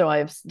 So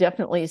I've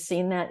definitely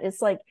seen that.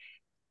 It's like,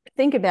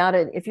 think about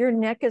it. If your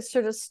neck is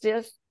sort of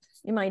stiff,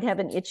 you might have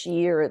an itchy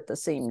ear at the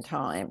same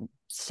time.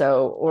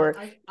 So, or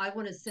I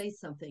want to say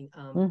something.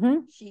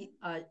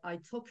 I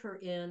took her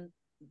in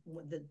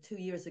 2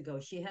 years ago.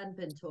 She hadn't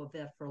been to a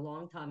vet for a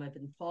long time. I've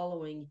been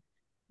following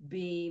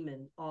Beam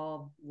and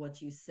all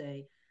what you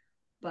say,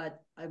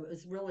 but I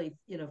was really,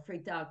 you know,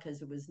 freaked out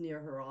because it was near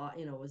her,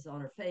 you know, it was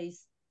on her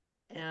face,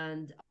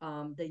 and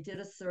they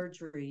did a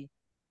surgery,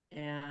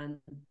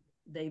 and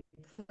they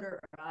put her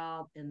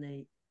out,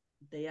 and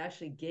they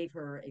actually gave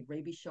her a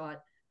rabies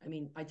shot. I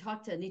mean, I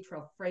talked to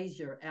Anitra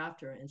Frazier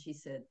after, and she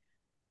said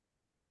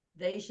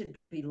they should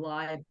be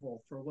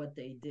liable for what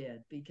they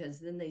did, because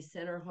then they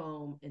sent her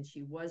home and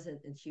she was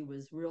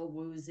real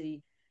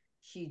woozy.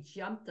 She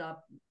jumped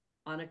up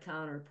on a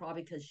counter,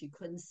 probably because she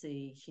couldn't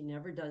see. She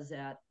never does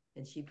that.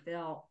 And she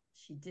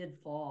did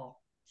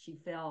fall. She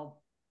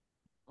fell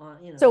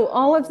on, you know. So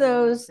all of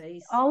those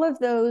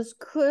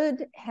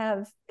could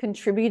have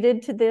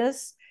contributed to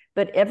this,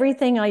 but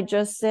everything I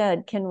just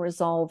said can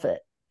resolve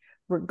it,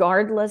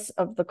 regardless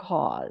of the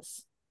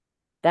cause.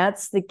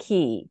 That's the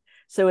key.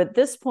 So at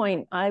this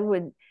point, I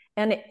would,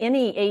 and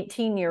any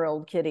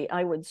 18-year-old kitty,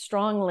 I would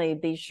strongly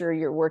be sure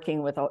you're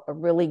working with a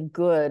really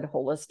good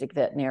holistic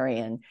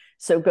veterinarian.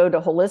 So go to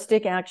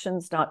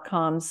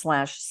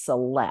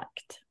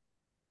holisticactions.com/select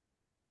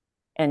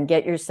and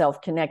get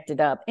yourself connected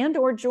up, and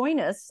or join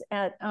us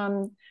at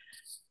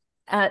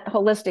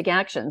Holistic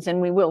Actions.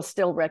 And we will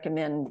still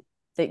recommend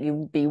that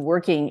you be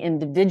working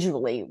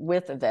individually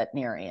with a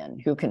veterinarian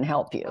who can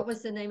help you. What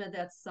was the name of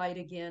that site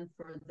again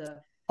for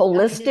the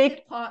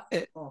holistic?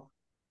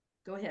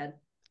 Go ahead.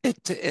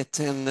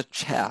 It's in the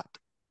chat.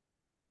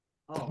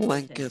 Oh, the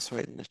link okay. is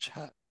right in the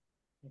chat.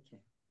 Okay.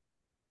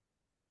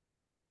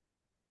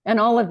 And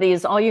all of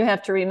these, all you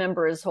have to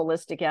remember is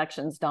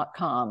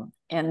holisticactions.com,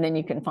 and then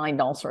you can find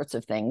all sorts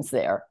of things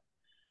there.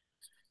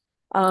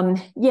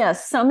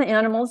 Yes, some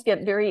animals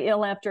get very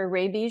ill after a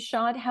rabies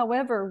shot.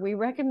 However, we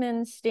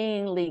recommend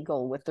staying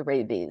legal with the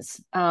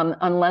rabies,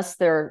 unless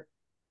they're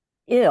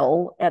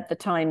ill at the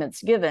time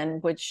it's given,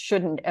 which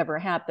shouldn't ever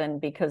happen,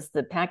 because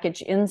the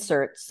package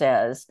insert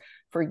says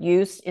for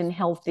use in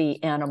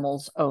healthy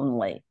animals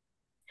only.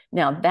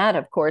 Now that,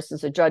 of course,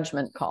 is a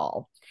judgment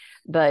call,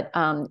 but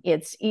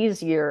it's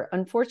easier.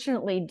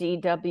 Unfortunately,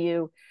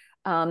 DW,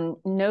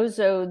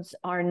 nosodes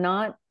are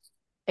not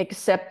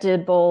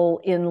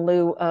acceptable in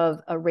lieu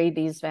of a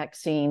rabies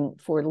vaccine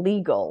for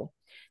legal.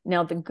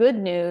 Now, the good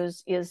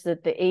news is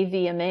that the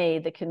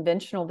AVMA, the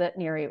Conventional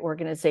Veterinary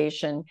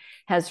Organization,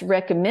 has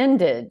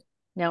recommended,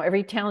 now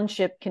every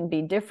township can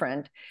be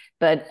different,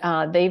 but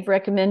they've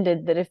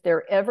recommended that if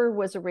there ever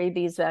was a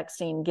rabies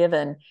vaccine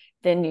given,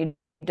 then you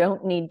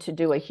don't need to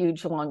do a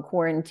huge long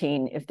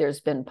quarantine if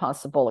there's been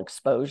possible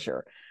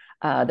exposure.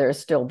 There's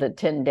still the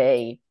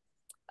 10-day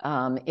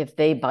if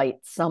they bite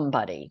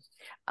somebody.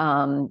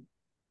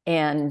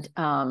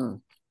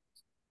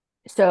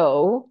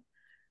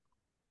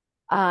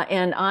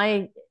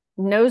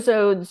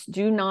 Nosodes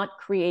do not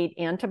create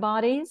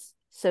antibodies.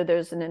 So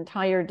there's an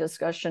entire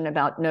discussion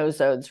about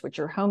nosodes, which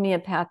are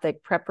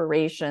homeopathic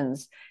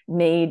preparations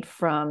made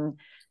from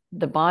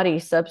the body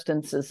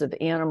substances of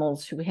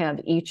animals who have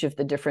each of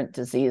the different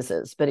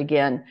diseases. But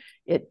again,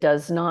 I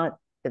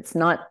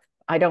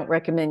don't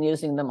recommend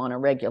using them on a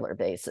regular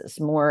basis,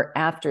 more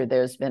after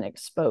there's been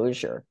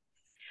exposure.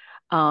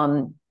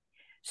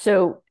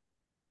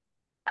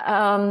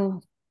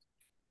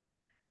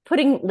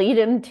 Putting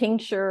ledum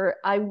tincture,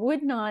 I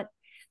would not.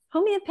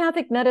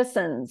 Homeopathic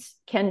medicines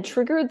can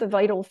trigger the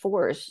vital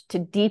force to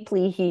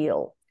deeply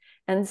heal.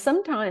 And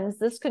sometimes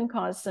this can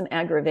cause some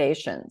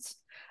aggravations.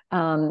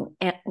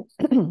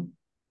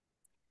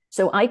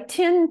 So I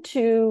tend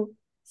to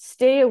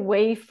stay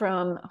away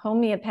from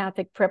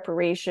homeopathic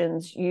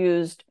preparations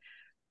used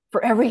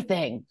for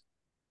everything.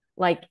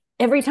 Like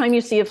every time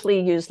you see a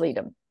flea, use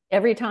Ledum.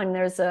 Every time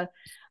there's a,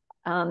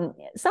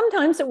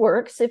 sometimes it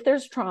works. If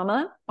there's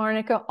trauma,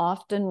 arnica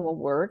often will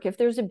work. If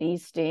there's a bee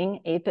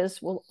sting,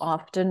 apis will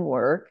often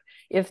work.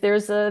 If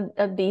there's a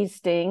bee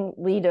sting,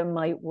 Ledum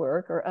might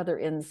work, or other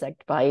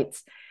insect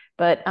bites.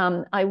 But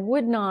I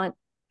would not,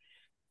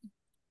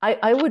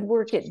 I would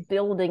work at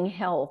building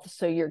health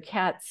so your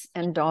cats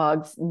and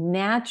dogs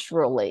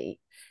naturally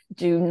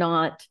do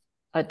not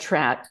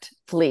attract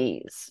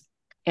fleas,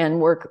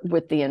 and work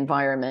with the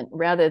environment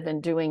rather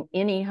than doing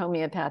any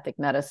homeopathic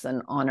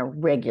medicine on a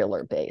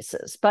regular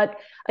basis. But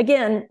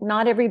again,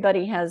 not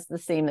everybody has the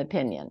same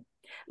opinion.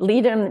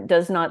 Ledum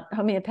does not,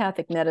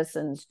 homeopathic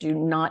medicines do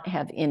not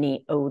have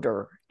any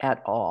odor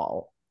at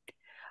all.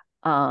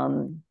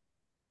 And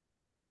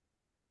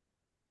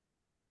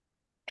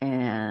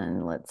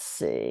let's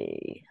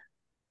see.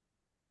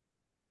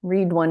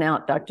 Read one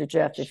out, Dr.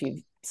 Jeff, if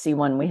you see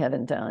one we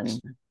haven't done.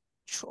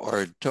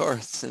 Sure.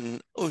 Doris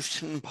in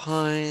Ocean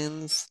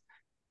Pines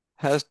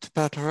has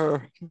about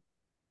her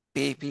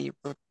baby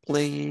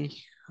Ripley,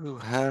 who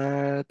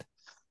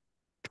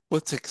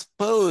was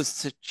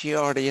exposed to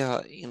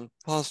Giardia in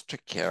foster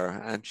care,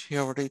 and she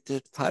already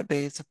did 5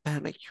 days of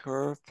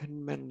manicure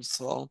and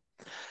Menzel.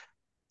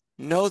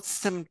 No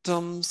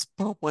symptoms,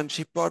 but when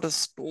she brought a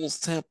stool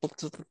sample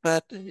to the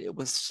vet, it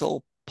was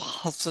still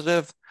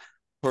positive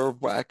for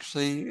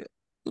actually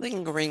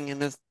lingering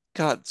in his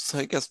gut. So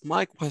I guess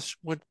my question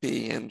would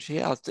be, and she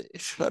asked,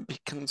 should I be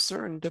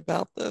concerned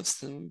about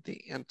this? And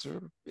the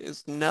answer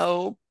is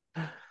no.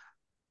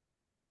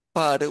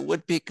 But it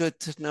would be good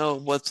to know,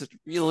 was it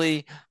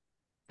really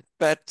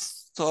vet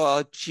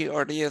saw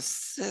Giardia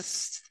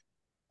cysts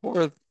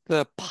or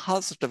the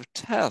positive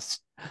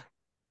test?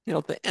 You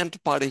know, the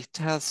antibody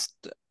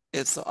test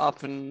is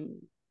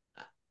often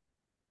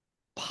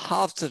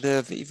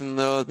positive, even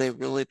though they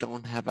really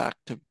don't have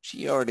active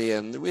Giardia.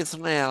 And the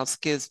reason I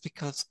ask is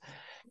because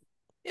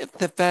if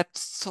the vet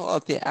saw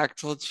the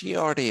actual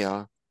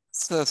Giardia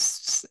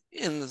cysts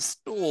in the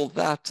stool,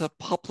 that's a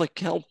public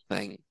health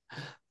thing.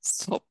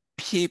 So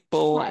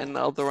people Right. and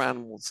other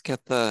animals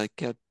get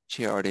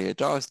Giardia.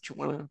 Doris, do you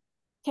want to?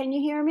 Can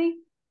you hear me?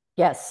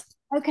 Yes.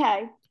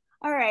 Okay.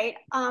 All right.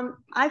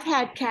 I've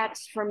had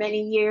cats for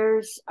many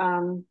years,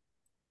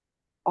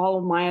 all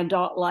of my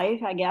adult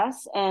life, I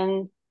guess.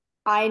 And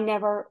I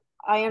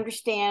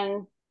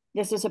understand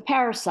this is a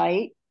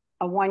parasite,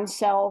 a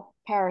one-cell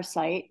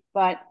parasite,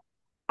 but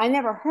I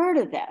never heard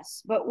of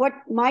this. But what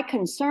my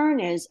concern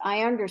is,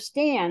 I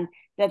understand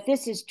that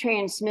this is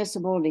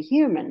transmissible to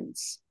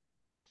humans.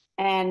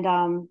 And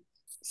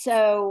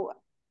so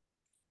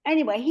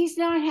anyway, he's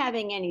not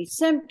having any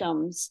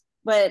symptoms,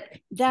 but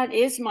that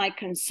is my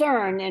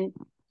concern. And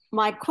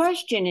my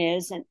question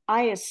is, and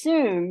I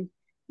assume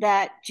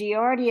that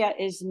Giardia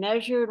is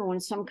measured on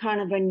some kind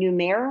of a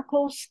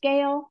numerical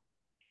scale,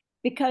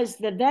 because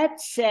the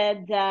vet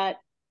said that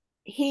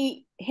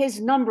his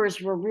numbers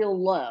were real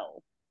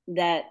low,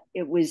 that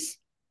it was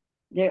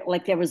there,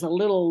 like there was a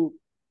little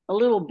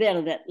bit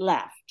of it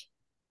left.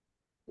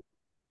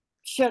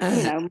 Should,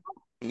 you know,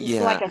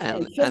 Yeah, like I said,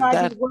 and should I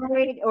that be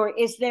worried, or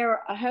is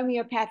there a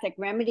homeopathic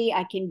remedy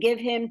I can give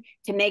him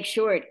to make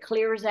sure it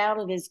clears out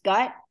of his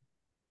gut?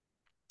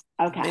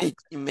 Okay.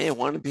 you may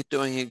want to be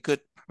doing a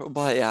good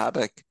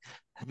probiotic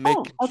and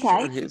Oh, making okay.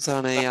 sure he's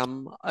on a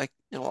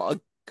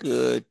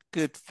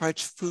good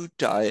fresh food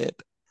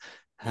diet,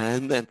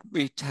 and then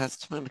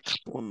retest him in a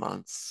couple of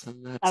months,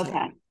 and that's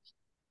Okay. it.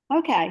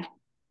 Okay.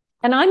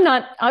 And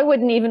I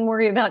wouldn't even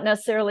worry about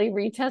necessarily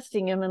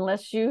retesting him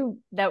unless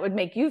that would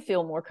make you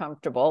feel more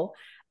comfortable.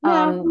 No,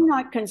 I'm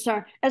not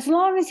concerned. As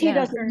long as he Yeah.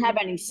 doesn't have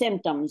any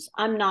symptoms,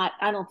 I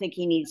don't think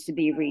he needs to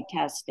be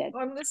retested.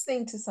 I'm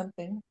listening to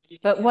something.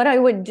 But what I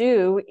would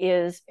do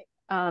is,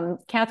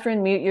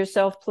 Catherine, mute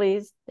yourself,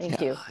 please. Thank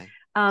you.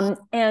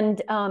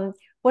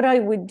 What I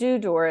would do,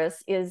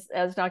 Doris, is,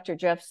 as Dr.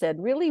 Jeff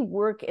said, really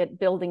work at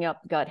building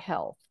up gut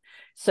health.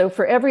 So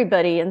for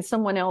everybody, and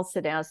someone else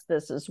had asked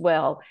this as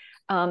well,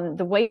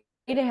 the way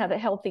to have a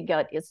healthy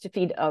gut is to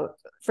feed a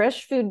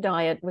fresh food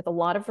diet with a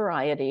lot of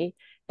variety.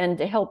 And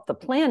to help the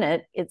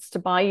planet, it's to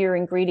buy your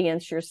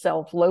ingredients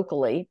yourself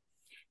locally.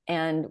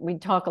 And we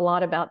talk a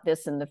lot about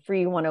this in the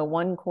free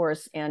 101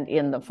 course and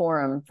in the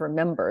forum for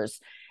members.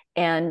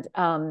 And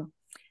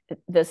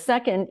the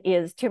second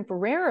is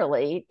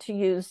temporarily to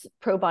use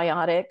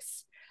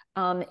probiotics.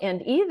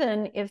 And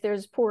even if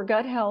there's poor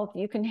gut health,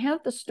 you can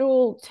have the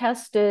stool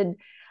tested.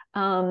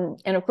 And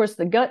of course,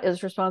 the gut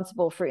is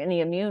responsible for any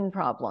immune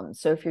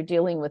problems. So if you're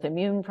dealing with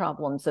immune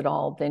problems at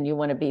all, then you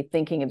want to be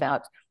thinking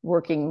about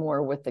working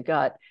more with the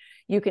gut.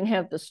 You can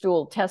have the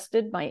stool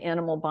tested by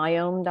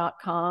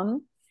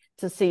animalbiome.com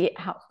to see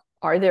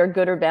are there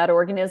good or bad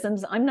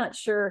organisms. I'm not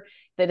sure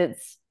that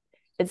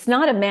it's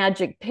not a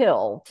magic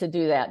pill to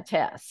do that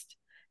test,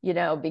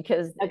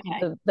 because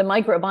the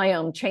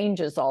microbiome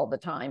changes all the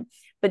time.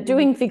 But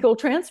doing fecal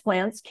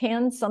transplants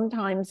can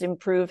sometimes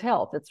improve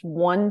health. It's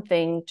one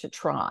thing to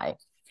try.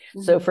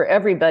 So for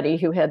everybody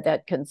who had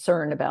that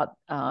concern about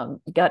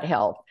gut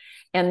health.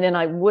 And then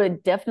I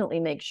would definitely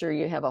make sure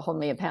you have a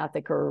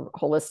homeopathic or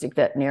holistic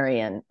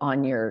veterinarian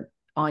on your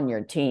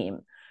team,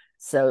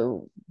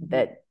 so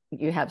that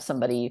you have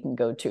somebody you can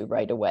go to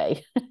right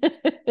away.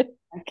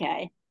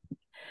 Okay.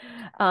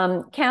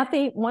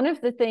 Kathy, one of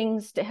the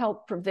things to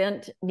help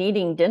prevent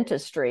needing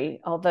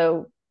dentistry,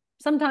 although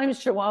sometimes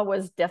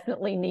Chihuahuas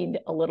definitely need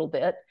a little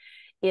bit,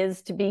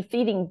 is to be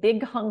feeding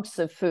big hunks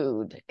of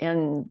food.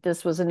 And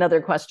this was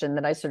another question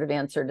that I sort of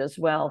answered as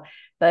well.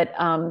 But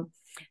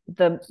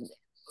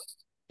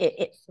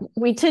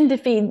we tend to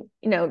feed,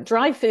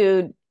 dry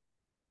food,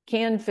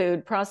 canned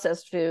food,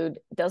 processed food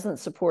doesn't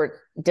support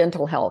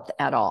dental health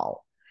at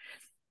all.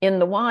 In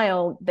the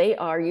wild, they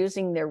are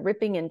using their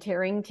ripping and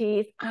tearing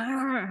teeth,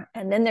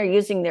 and then they're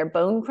using their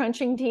bone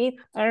crunching teeth,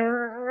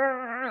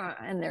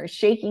 and they're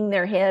shaking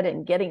their head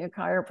and getting a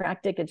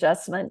chiropractic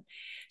adjustment.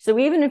 So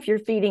even if you're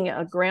feeding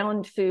a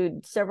ground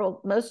food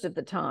most of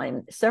the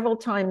time, several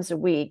times a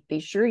week, be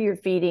sure you're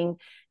feeding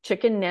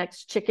chicken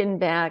necks, chicken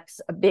backs,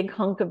 a big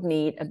hunk of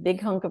meat, a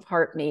big hunk of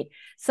heart meat,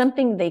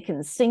 something they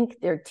can sink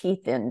their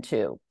teeth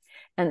into.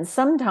 And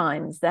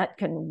sometimes that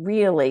can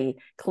really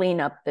clean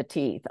up the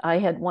teeth. I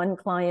had one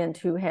client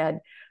who had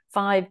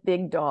 5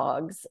 big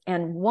dogs,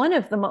 and one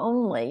of them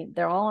only,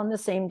 they're all on the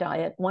same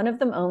diet, one of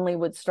them only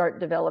would start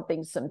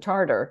developing some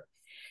tartar,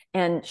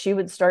 and she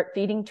would start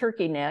feeding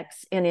turkey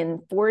necks, and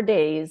in 4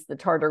 days, the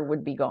tartar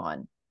would be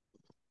gone.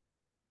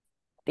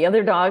 The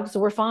other dogs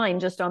were fine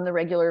just on the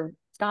regular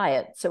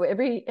diet. So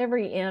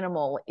every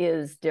animal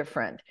is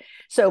different.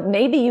 So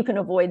maybe you can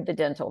avoid the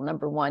dental,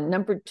 number one.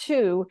 Number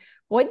two,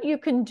 what you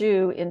can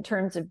do in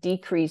terms of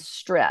decreased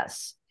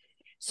stress.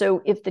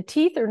 So if the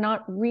teeth are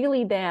not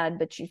really bad,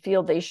 but you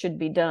feel they should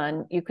be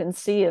done, you can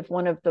see if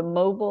one of the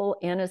mobile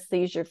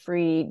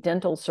anesthesia-free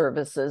dental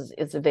services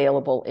is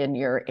available in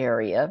your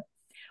area,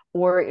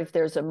 or if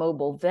there's a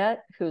mobile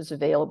vet who's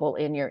available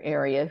in your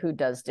area who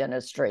does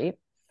dentistry.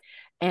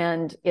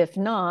 And if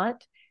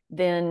not,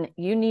 then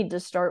you need to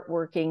start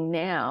working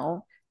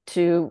now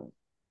to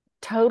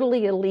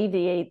totally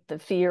alleviate the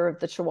fear of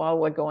the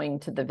Chihuahua going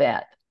to the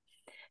vet.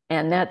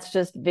 And that's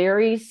just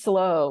very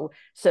slow.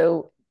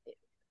 So,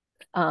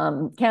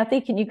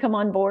 Kathy, can you come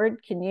on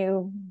board? Can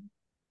you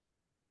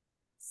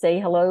say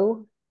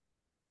hello?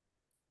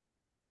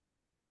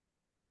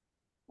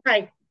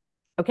 Hi.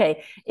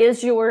 Okay.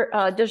 Does your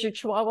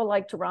Chihuahua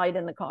like to ride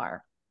in the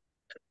car?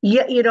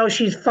 Yeah,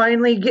 she's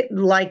finally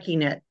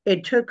liking it.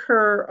 It took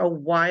her a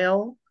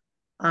while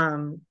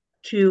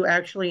to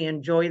actually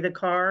enjoy the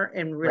car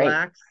and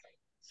relax.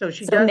 Right.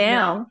 So does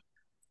now.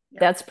 Yeah.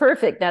 That's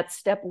perfect. That's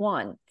step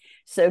one.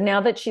 So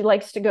now that she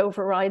likes to go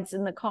for rides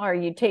in the car,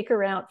 you take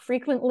her out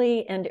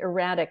frequently and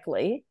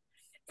erratically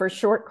for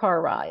short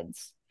car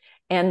rides.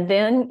 And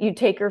then you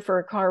take her for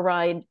a car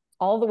ride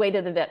all the way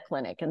to the vet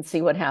clinic and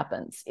see what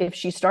happens. If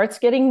she starts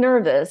getting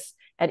nervous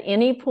at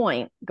any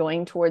point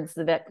going towards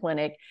the vet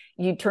clinic,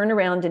 you turn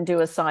around and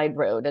do a side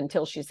road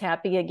until she's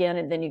happy again,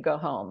 and then you go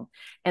home.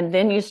 And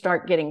then you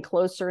start getting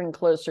closer and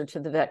closer to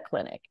the vet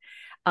clinic.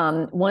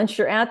 Once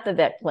you're at the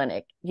vet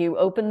clinic, you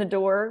open the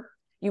door,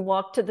 you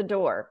walk to the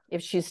door.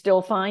 If she's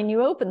still fine,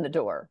 you open the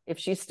door. If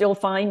she's still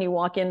fine, you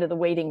walk into the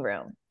waiting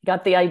room.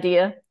 Got the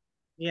idea?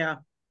 Yeah.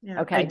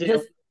 Okay,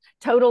 just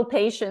total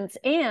patience,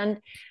 and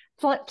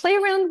play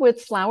around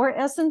with flower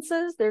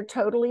essences. They're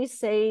totally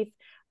safe.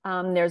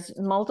 There's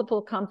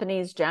multiple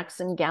companies,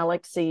 Jackson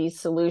Galaxy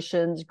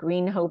Solutions,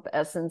 Green Hope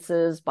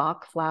Essences,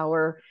 Bach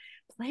Flower.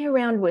 Play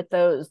around with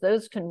those.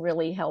 Those can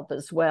really help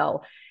as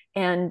well.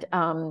 And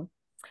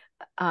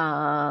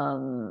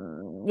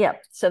yeah,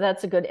 so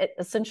that's a good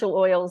essential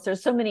oils.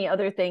 There's so many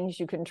other things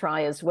you can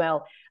try as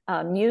well.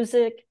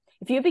 Music.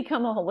 If you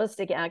become a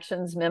Holistic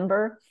Actions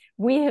member,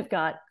 we've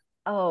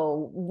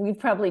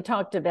probably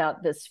talked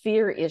about this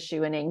fear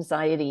issue and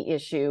anxiety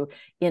issue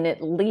in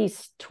at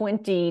least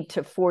 20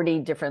 to 40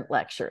 different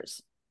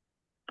lectures.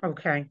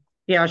 Okay.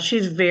 Yeah,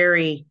 she's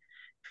very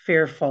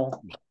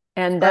fearful.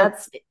 And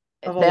that's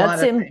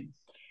things.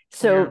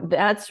 So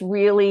that's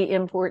really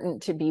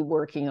important to be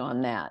working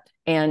on that.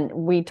 And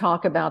we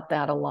talk about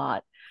that a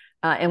lot.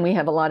 And we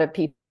have a lot of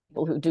people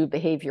who do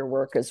behavior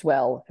work as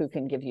well, who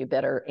can give you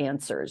better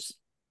answers.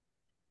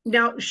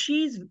 Now,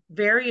 she's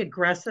very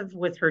aggressive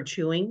with her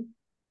chewing.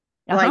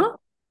 Uh-huh.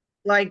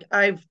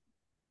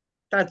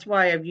 That's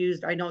why I've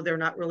used, I know they're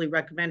not really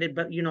recommended,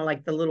 but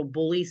like the little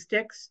bully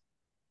sticks,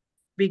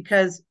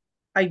 because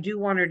I do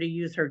want her to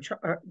use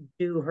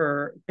because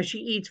she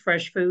eats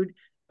fresh food,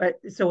 but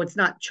so it's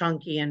not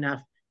chunky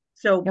enough.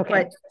 So,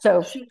 okay.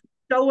 So she's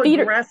so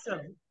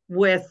aggressive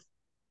with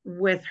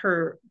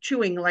her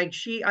chewing. Like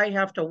I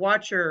have to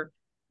watch her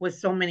with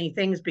so many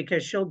things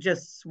because she'll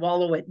just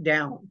swallow it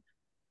down.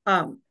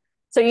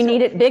 So you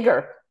need it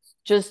bigger.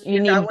 You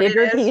need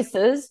bigger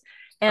pieces.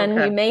 And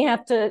okay. You may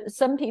have to,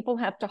 some people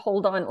have to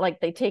hold on, like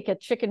they take a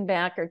chicken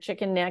back or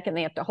chicken neck and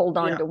they have to hold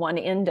on to one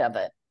end of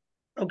it.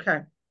 Okay.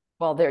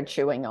 While they're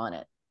chewing on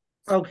it.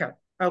 Okay.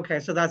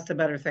 Okay. So that's the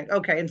better thing.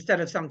 Okay. Instead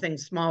of something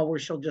small where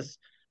she'll just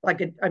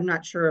I'm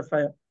not sure if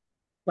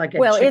Like a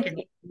Well,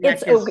 chicken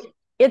neck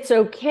it's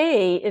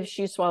okay if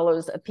she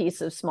swallows a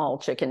piece of small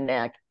chicken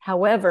neck.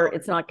 However,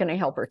 it's not going to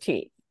help her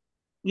teeth.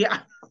 Yeah,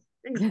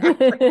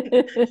 exactly.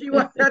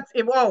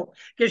 It won't,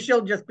 because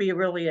she'll just be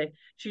really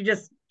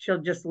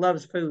she'll just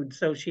loves food.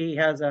 So she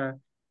has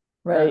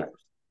right.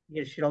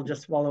 Yeah, she'll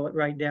just swallow it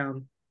right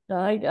down.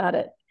 I got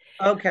it.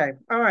 Okay.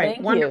 All right.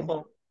 Thank Wonderful.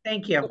 you.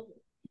 Thank you.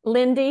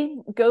 Lindy,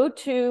 go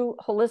to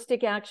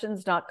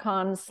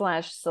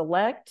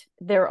holisticactions.com/select.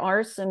 There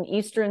are some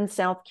Eastern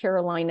South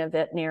Carolina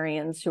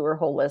veterinarians who are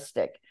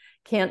holistic.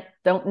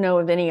 Don't know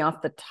of any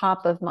off the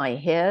top of my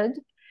head.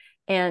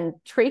 And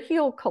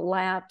tracheal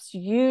collapse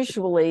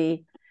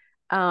usually,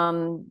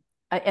 and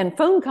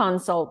phone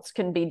consults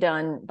can be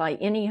done by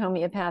any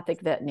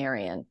homeopathic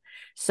veterinarian.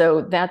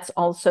 So that's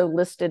also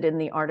listed in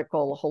the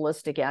article,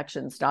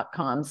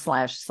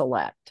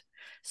 holisticactions.com/select.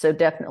 So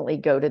definitely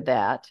go to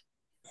that.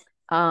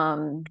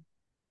 And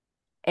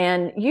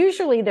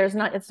usually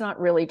it's not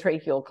really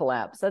tracheal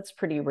collapse. That's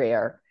pretty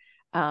rare.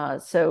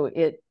 So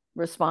it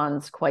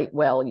responds quite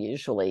well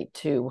usually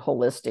to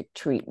holistic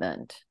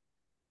treatment.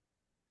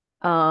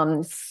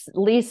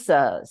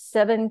 Lisa,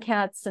 7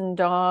 cats and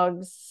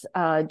dogs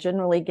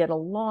generally get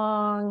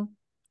along,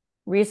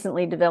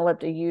 recently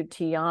developed a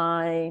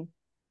UTI.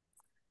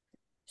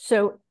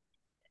 So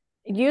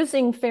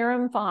using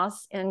ferrum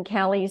phos and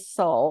kali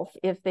sulf,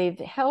 if they've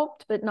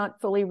helped but not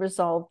fully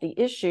resolved the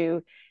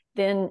issue,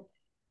 then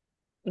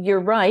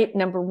you're right.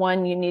 Number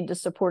one, you need to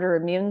support her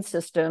immune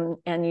system,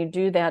 and you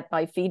do that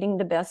by feeding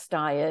the best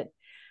diet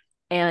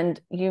and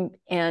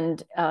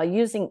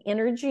using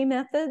energy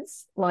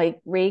methods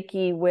like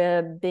Reiki,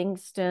 Webb,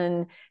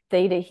 Bingston,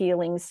 theta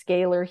healing,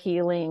 scalar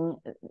healing.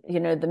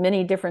 The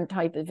many different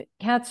types of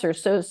cats are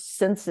so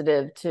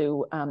sensitive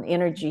to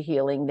energy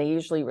healing. They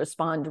usually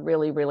respond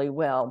really, really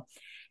well.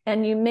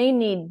 And you may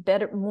need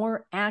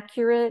more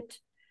accurate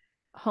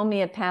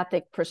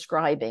homeopathic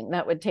prescribing.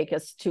 That would take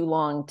us too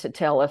long to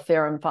tell if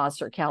ferrum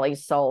phos or kali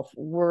sulf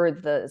were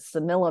the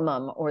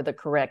similimum or the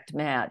correct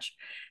match.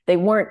 They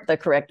weren't the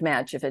correct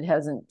match if it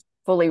hasn't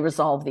fully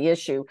resolved the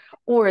issue,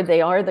 or they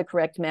are the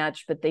correct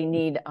match, but they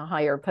need a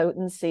higher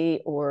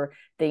potency, or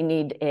they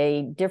need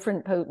a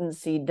different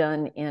potency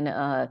done in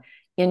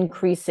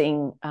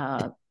increasing,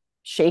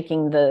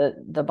 shaking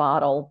the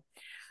bottle.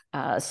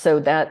 So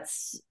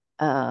that's,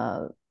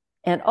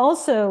 and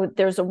also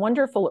there's a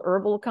wonderful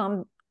herbal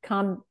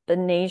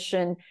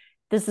combination.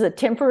 This is a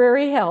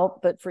temporary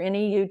help, but for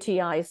any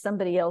UTI,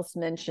 somebody else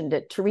mentioned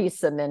it.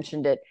 Teresa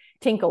mentioned it.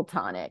 Tinkle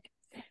tonic.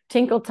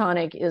 Tinkle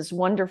tonic is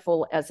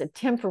wonderful as a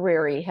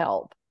temporary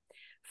help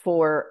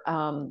for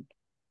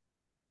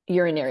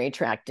urinary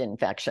tract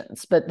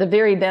infections. But the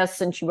very best,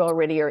 since you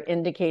already are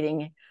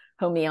indicating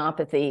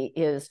homeopathy,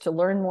 is to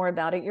learn more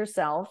about it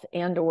yourself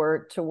and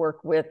or to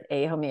work with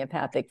a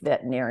homeopathic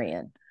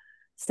veterinarian.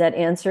 Does that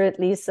answer it,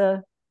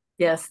 Lisa?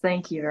 Yes,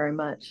 thank you very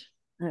much.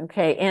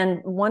 Okay,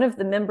 and one of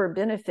the member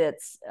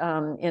benefits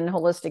in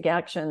Holistic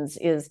Actions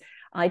is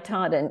I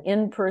taught an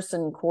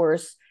in-person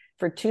course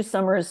for 2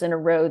 summers in a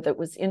row that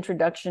was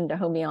Introduction to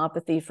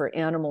Homeopathy for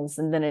Animals,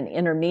 and then an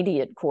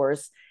intermediate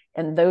course,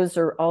 and those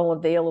are all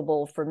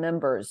available for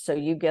members. So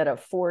you get a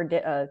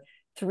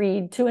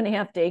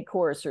 2.5-day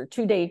course or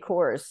 2-day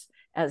course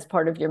as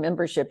part of your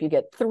membership. You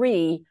get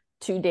 3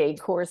 2-day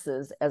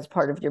courses as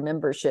part of your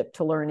membership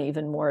to learn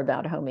even more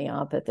about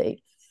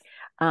homeopathy.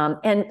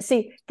 And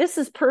see, this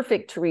is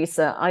perfect,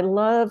 Teresa. I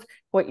love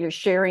what you're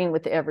sharing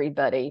with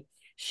everybody.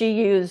 She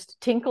used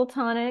Tinkle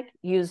Tonic,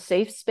 used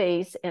Safe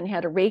Space, and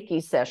had a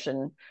Reiki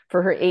session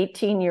for her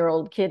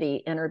 18-year-old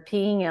kitty, and her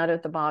peeing out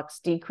of the box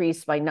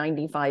decreased by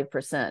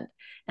 95%.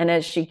 And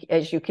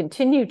as you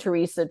continue,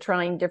 Teresa,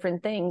 trying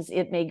different things,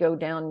 it may go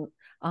down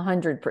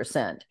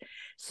 100%.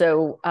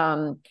 So,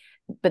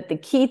 but the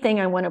key thing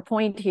I want to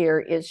point here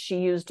is she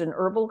used an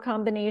herbal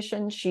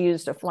combination, she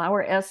used a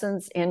flower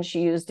essence, and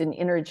she used an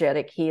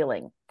energetic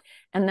healing.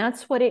 And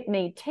that's what it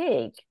may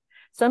take.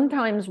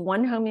 Sometimes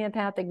one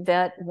homeopathic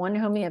vet, one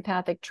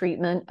homeopathic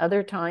treatment,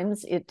 other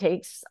times it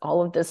takes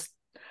all of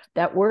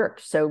that work.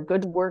 So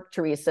good work,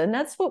 Teresa. And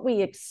that's what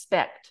we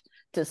expect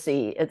to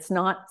see. It's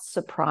not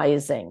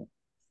surprising.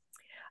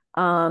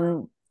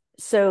 So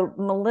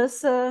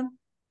Melissa,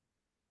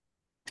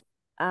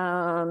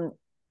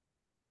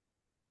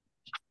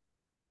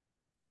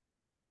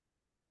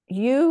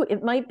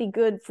 it might be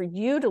good for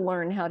you to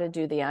learn how to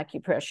do the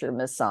acupressure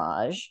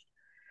massage.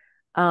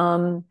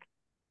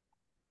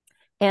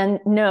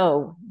 And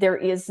no, there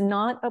is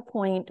not a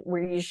point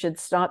where you should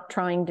stop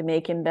trying to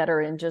make him better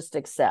and just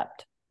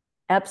accept.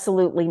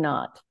 Absolutely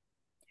not.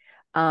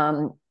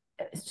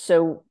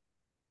 So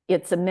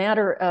it's a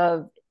matter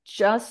of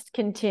just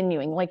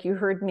continuing. Like you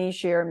heard me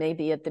share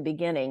maybe at the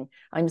beginning,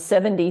 I'm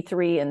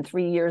 73 and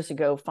 3 years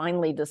ago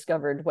finally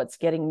discovered what's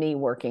getting me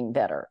working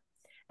better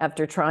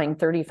after trying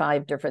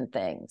 35 different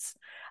things.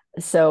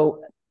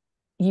 So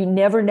you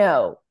never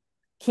know.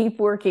 Keep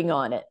working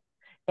on it.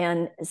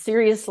 And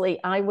seriously,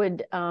 I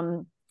would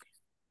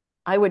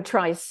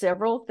try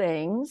several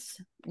things.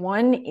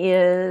 One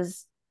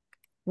is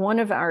one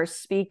of our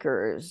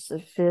speakers,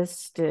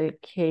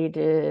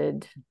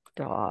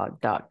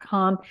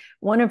 sophisticateddog.com,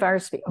 one of our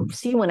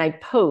see, when I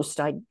post,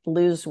 I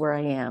lose where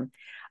I am.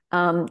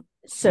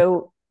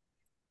 So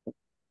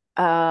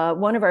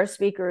one of our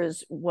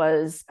speakers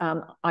was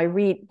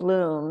Irit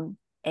Bloom,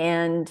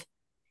 and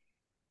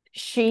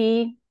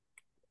she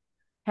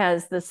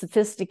has the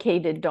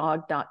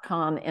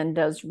sophisticateddog.com and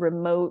does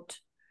remote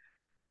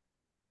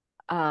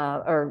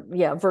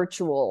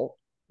virtual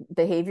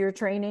behavior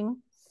training.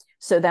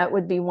 So that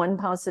would be one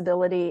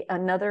possibility.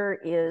 Another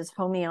is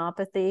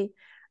homeopathy.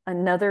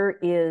 Another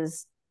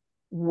is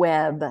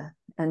web,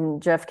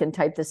 and Jeff can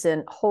type this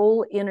in,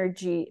 whole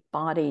energy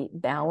body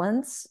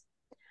balance.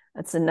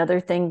 That's another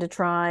thing to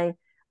try.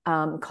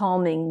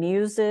 Calming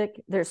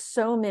music. There's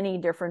so many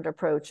different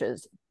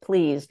approaches.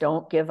 Please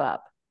don't give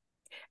up.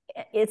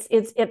 It's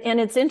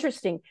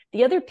interesting.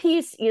 The other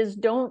piece is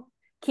don't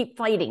keep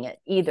fighting it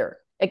either.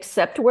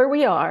 Accept where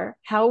we are.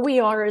 How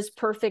we are is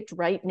perfect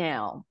right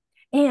now.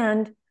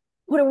 And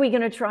what are we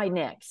going to try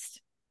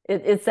next?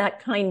 It's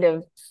that kind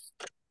of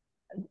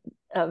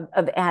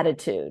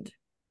attitude.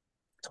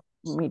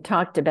 We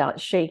talked about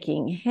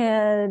shaking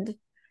head,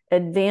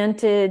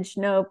 advantage,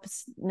 nope,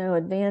 no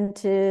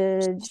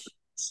advantage.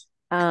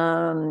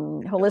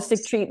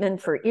 Holistic treatment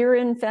for ear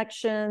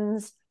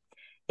infections.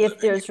 If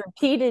there's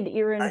repeated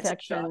ear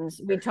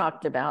infections, we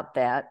talked about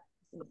that.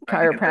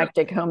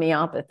 Chiropractic,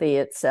 homeopathy,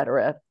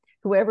 etc.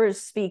 Whoever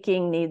is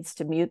speaking needs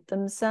to mute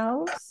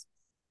themselves.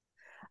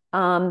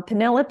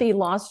 Penelope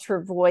lost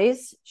her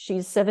voice.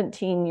 She's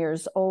 17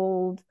 years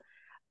old.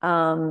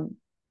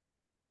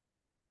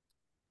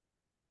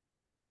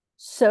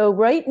 So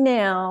right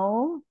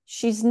now,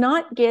 she's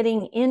not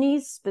getting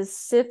any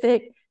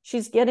specific,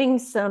 she's getting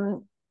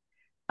some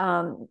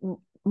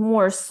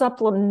more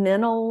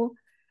supplemental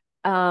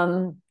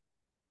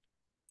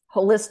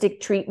holistic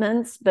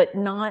treatments, but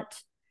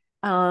not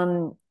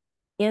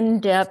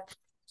in-depth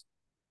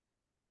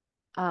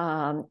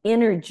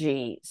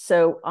energy.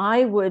 So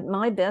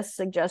my best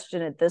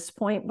suggestion at this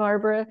point,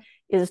 Barbara,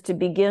 is to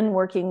begin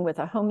working with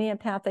a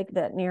homeopathic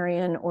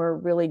veterinarian or a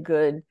really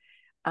good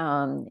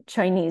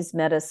Chinese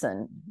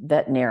medicine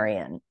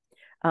veterinarian.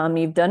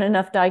 You've done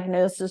enough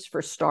diagnosis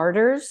for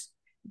starters,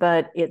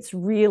 but it's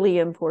really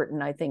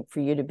important, I think, for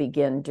you to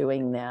begin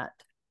doing that.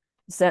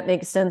 Does that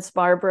make sense,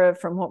 Barbara,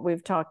 from what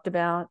we've talked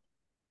about?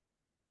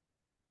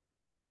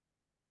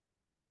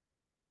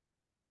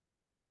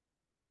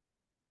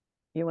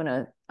 You want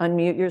to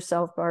unmute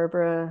yourself,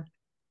 Barbara?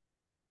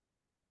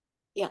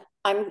 Yeah,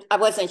 I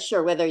wasn't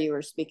sure whether you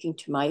were speaking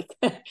to my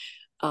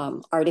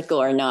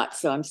article or not,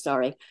 so I'm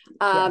sorry.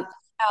 I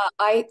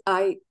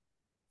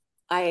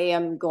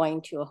am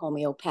going to a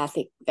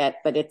homeopathic vet,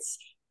 but it's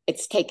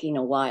taking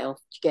a while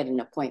to get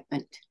an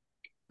appointment.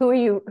 Who are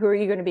you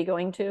going to be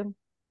going to?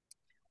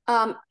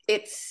 Well,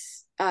 it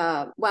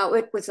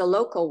was a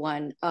local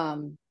one.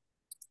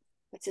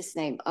 What's his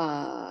name?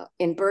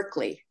 In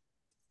Berkeley.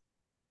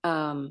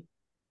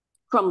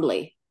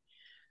 Crumbly.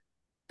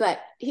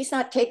 But he's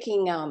not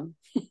taking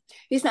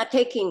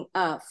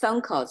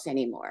phone calls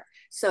anymore.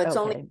 So it's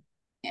only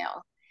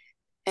now.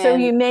 So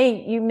you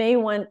may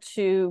want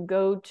to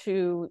go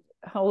to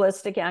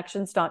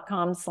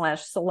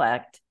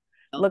holisticactions.com/select.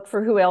 Look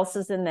for who else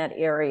is in that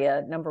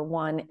area, number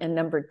one. And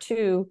number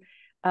two,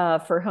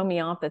 for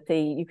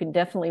homeopathy, you can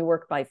definitely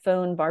work by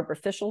phone. Barbara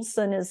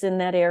Fischelson is in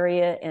that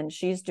area, and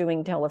she's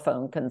doing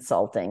telephone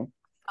consulting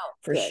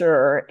for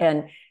sure.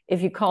 And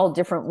if you call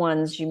different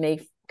ones, you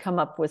may come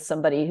up with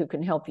somebody who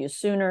can help you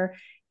sooner.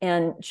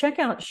 And check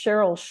out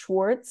Cheryl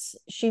Schwartz.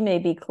 She may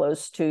be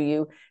close to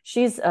you.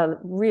 She's a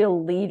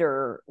real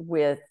leader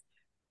with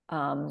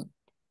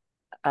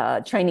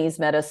Chinese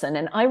medicine.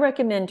 And I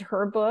recommend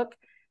her book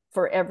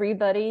for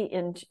everybody.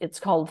 And it's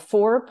called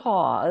 4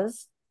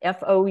 Paws,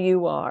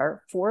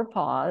 F-O-U-R, 4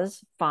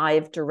 Paws,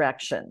 5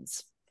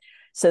 Directions.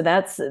 So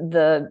that's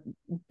the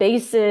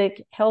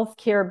basic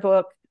healthcare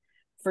book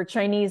for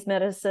Chinese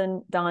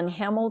medicine. Don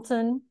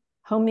Hamilton,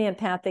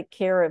 Homeopathic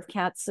Care of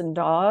Cats and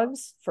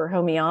Dogs for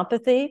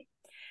homeopathy,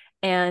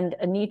 and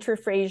Anitra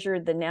Frazier,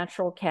 The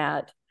Natural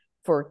Cat,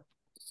 for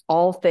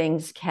all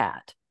things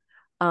cat.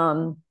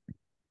 I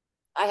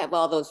have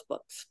all those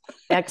books.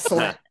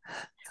 Excellent.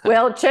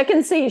 Well, check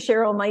and see.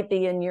 Cheryl might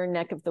be in your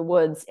neck of the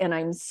woods. And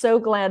I'm so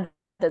glad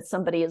that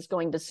somebody is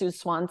going to Sue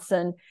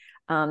Swanson,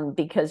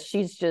 because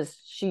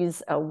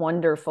she's a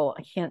wonderful,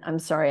 I'm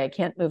sorry, I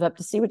can't move up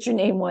to see what your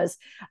name was.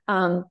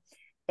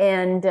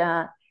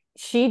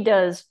 She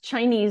does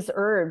Chinese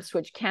herbs,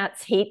 which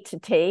cats hate to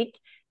take,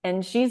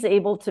 and she's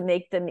able to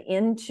make them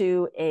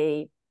into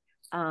a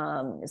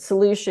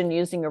solution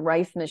using a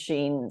rife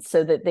machine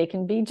so that they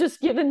can be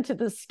just given to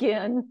the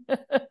skin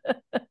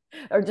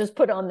or just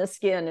put on the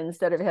skin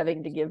instead of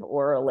having to give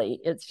orally.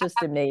 It's just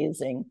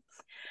amazing.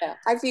 Yeah,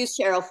 I've used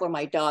Cheryl for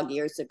my dog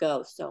years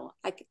ago, so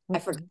I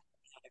forgot.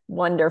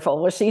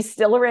 Wonderful. Well, she's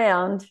still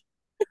around.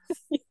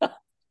 Yeah.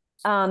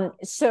 In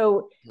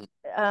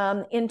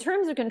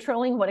terms of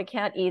controlling what a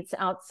cat eats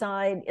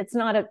outside,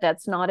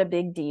 that's not a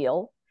big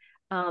deal.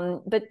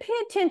 But pay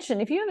attention.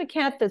 If you have a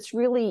cat that's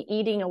really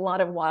eating a lot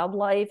of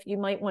wildlife, you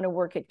might want to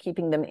work at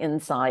keeping them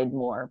inside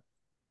more.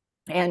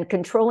 And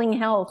controlling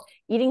health,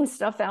 eating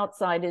stuff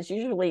outside is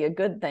usually a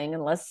good thing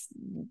unless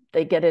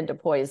they get into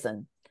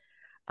poison.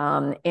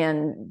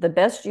 And the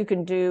best you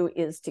can do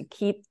is to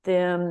keep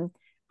them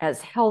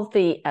as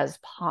healthy as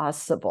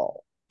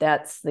possible.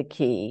 That's the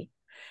key.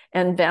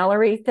 And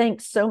Valerie,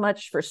 thanks so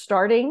much for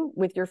starting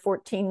with your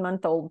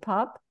 14-month-old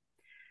pup.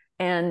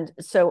 And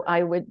so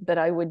I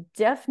would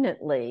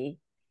definitely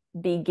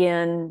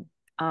begin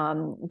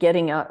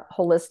getting a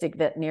holistic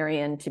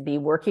veterinarian to be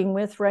working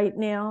with right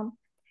now.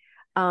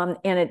 And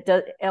it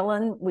does,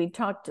 Ellen, we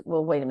talked,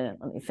 well, wait a minute,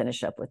 let me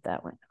finish up with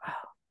that one. Oh,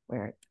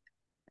 where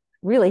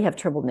really have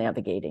trouble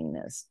navigating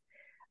this.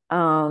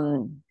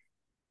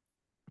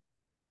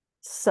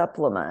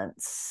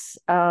 Supplements.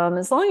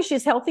 As long as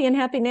she's healthy and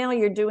happy now,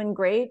 you're doing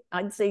great.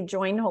 I'd say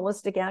join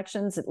Holistic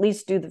Actions, at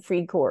least do the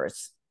free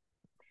course.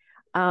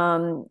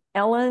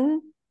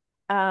 Ellen,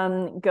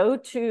 go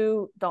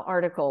to the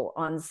article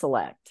on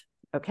Select,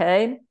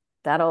 okay?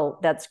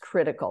 That's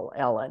critical,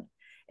 Ellen.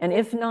 And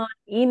if not,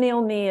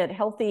 email me at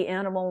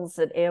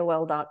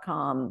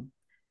healthyanimals@aol.com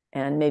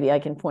and maybe I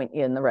can point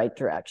you in the right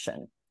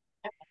direction.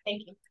 Okay,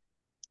 thank you.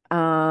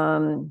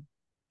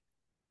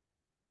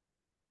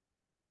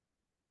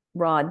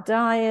 Raw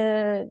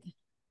diet,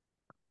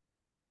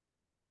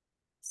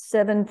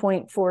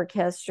 7.4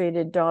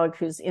 castrated dog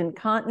who's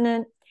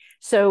incontinent.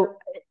 So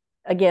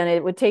again,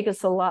 it would take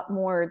us a lot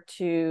more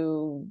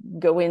to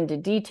go into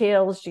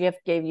details. Jeff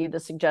gave you the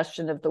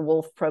suggestion of the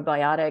Wolf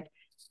probiotic.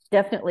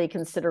 Definitely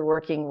consider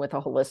working with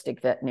a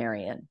holistic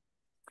veterinarian.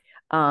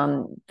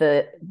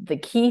 The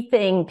key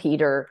thing,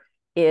 Peter,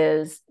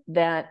 is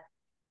that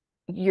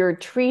you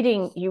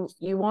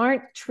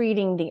aren't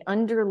treating the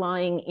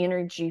underlying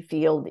energy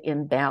field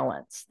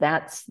imbalance.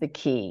 That's the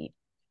key.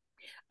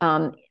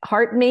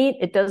 Heart meat,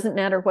 it doesn't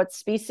matter what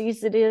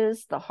species it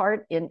is. The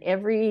heart in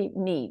every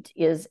meat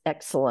is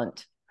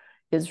excellent,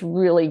 is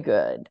really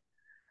good.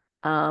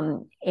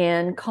 And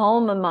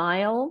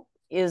calmamile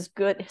is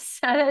good.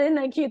 Isn't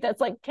that cute?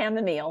 That's like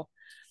chamomile.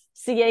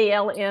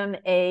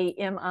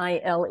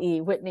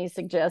 CALMAMILE. Whitney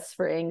suggests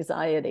for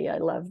anxiety. I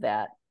love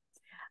that.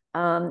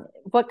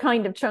 What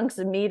kind of chunks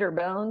of meat or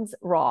bones?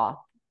 Raw.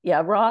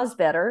 Yeah, raw is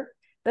better,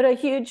 but a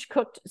huge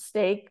cooked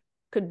steak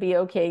could be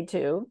okay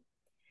too.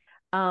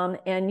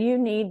 And you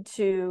need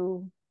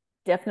to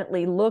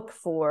definitely look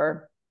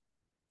for,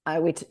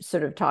 we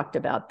sort of talked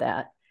about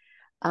that.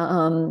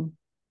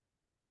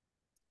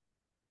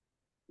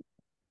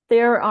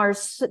 There are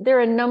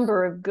a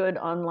number of good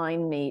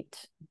online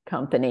meat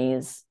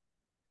companies.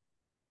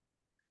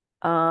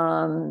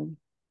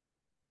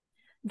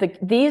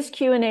 These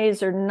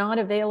Q&As are not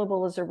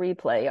available as a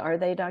replay, are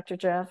they, Dr.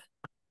 Jeff?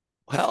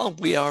 Well,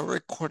 we are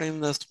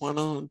recording this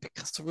one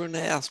because Runa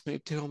asked me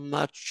to. I'm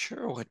not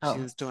sure what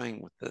she's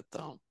doing with it,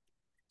 though.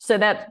 So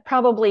that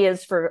probably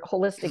is for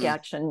Holistic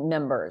Action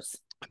members.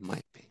 It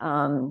might be.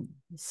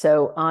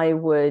 So I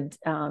would,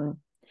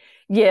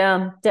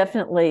 yeah,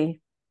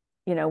 definitely,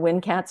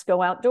 when cats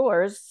go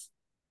outdoors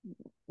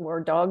or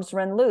dogs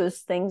run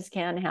loose, things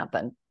can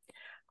happen.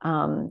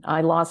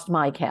 I lost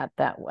my cat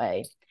that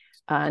way.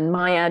 And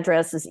my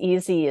address is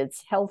easy.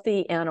 It's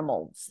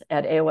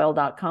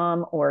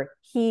healthyanimals@aol.com or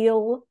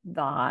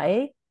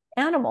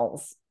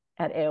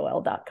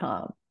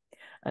healthyanimals@aol.com.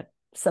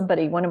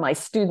 One of my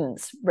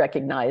students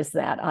recognized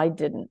that. I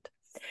didn't.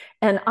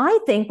 And I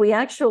think we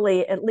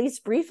actually, at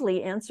least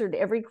briefly, answered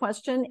every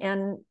question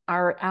and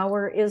our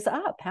hour is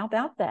up. How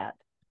about that?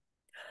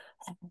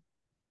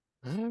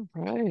 All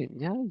right.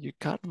 Yeah, you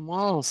got them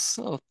all.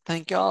 So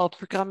thank you all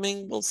for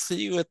coming. We'll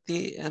see you at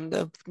the end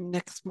of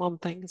next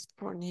month. Thanks,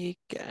 Veronique.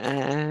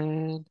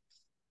 And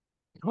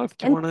if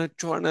you want to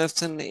join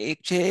us in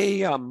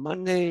HA on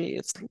Monday,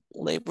 it's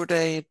Labor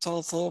Day. It's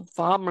also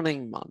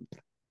vomiting month.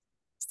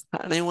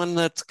 Anyone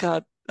that's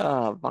got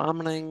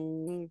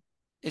vomiting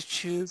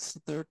issues,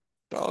 their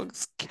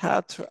dogs,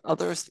 cats, or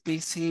other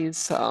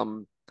species, a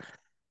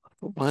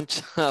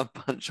bunch of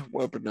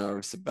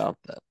webinars about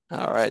that.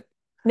 All right.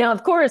 Now,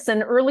 of course,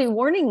 an early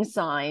warning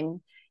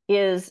sign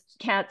is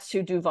cats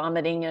who do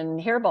vomiting and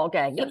hairball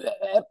gag.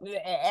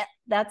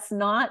 That's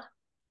not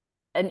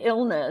an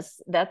illness.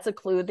 That's a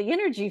clue the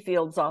energy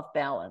field's off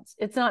balance.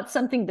 It's not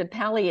something to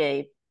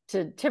palliate,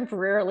 to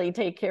temporarily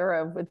take care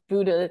of with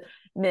Buddha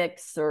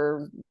mix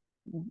or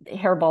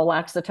hairball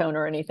laxatone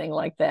or anything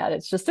like that.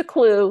 It's just a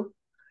clue,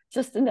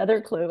 just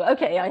another clue.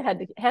 Okay, I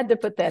had to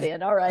put that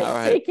in. All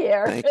right. Take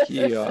care. Thank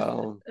you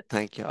all.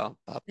 Thank you all.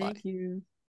 Bye-bye. Thank you.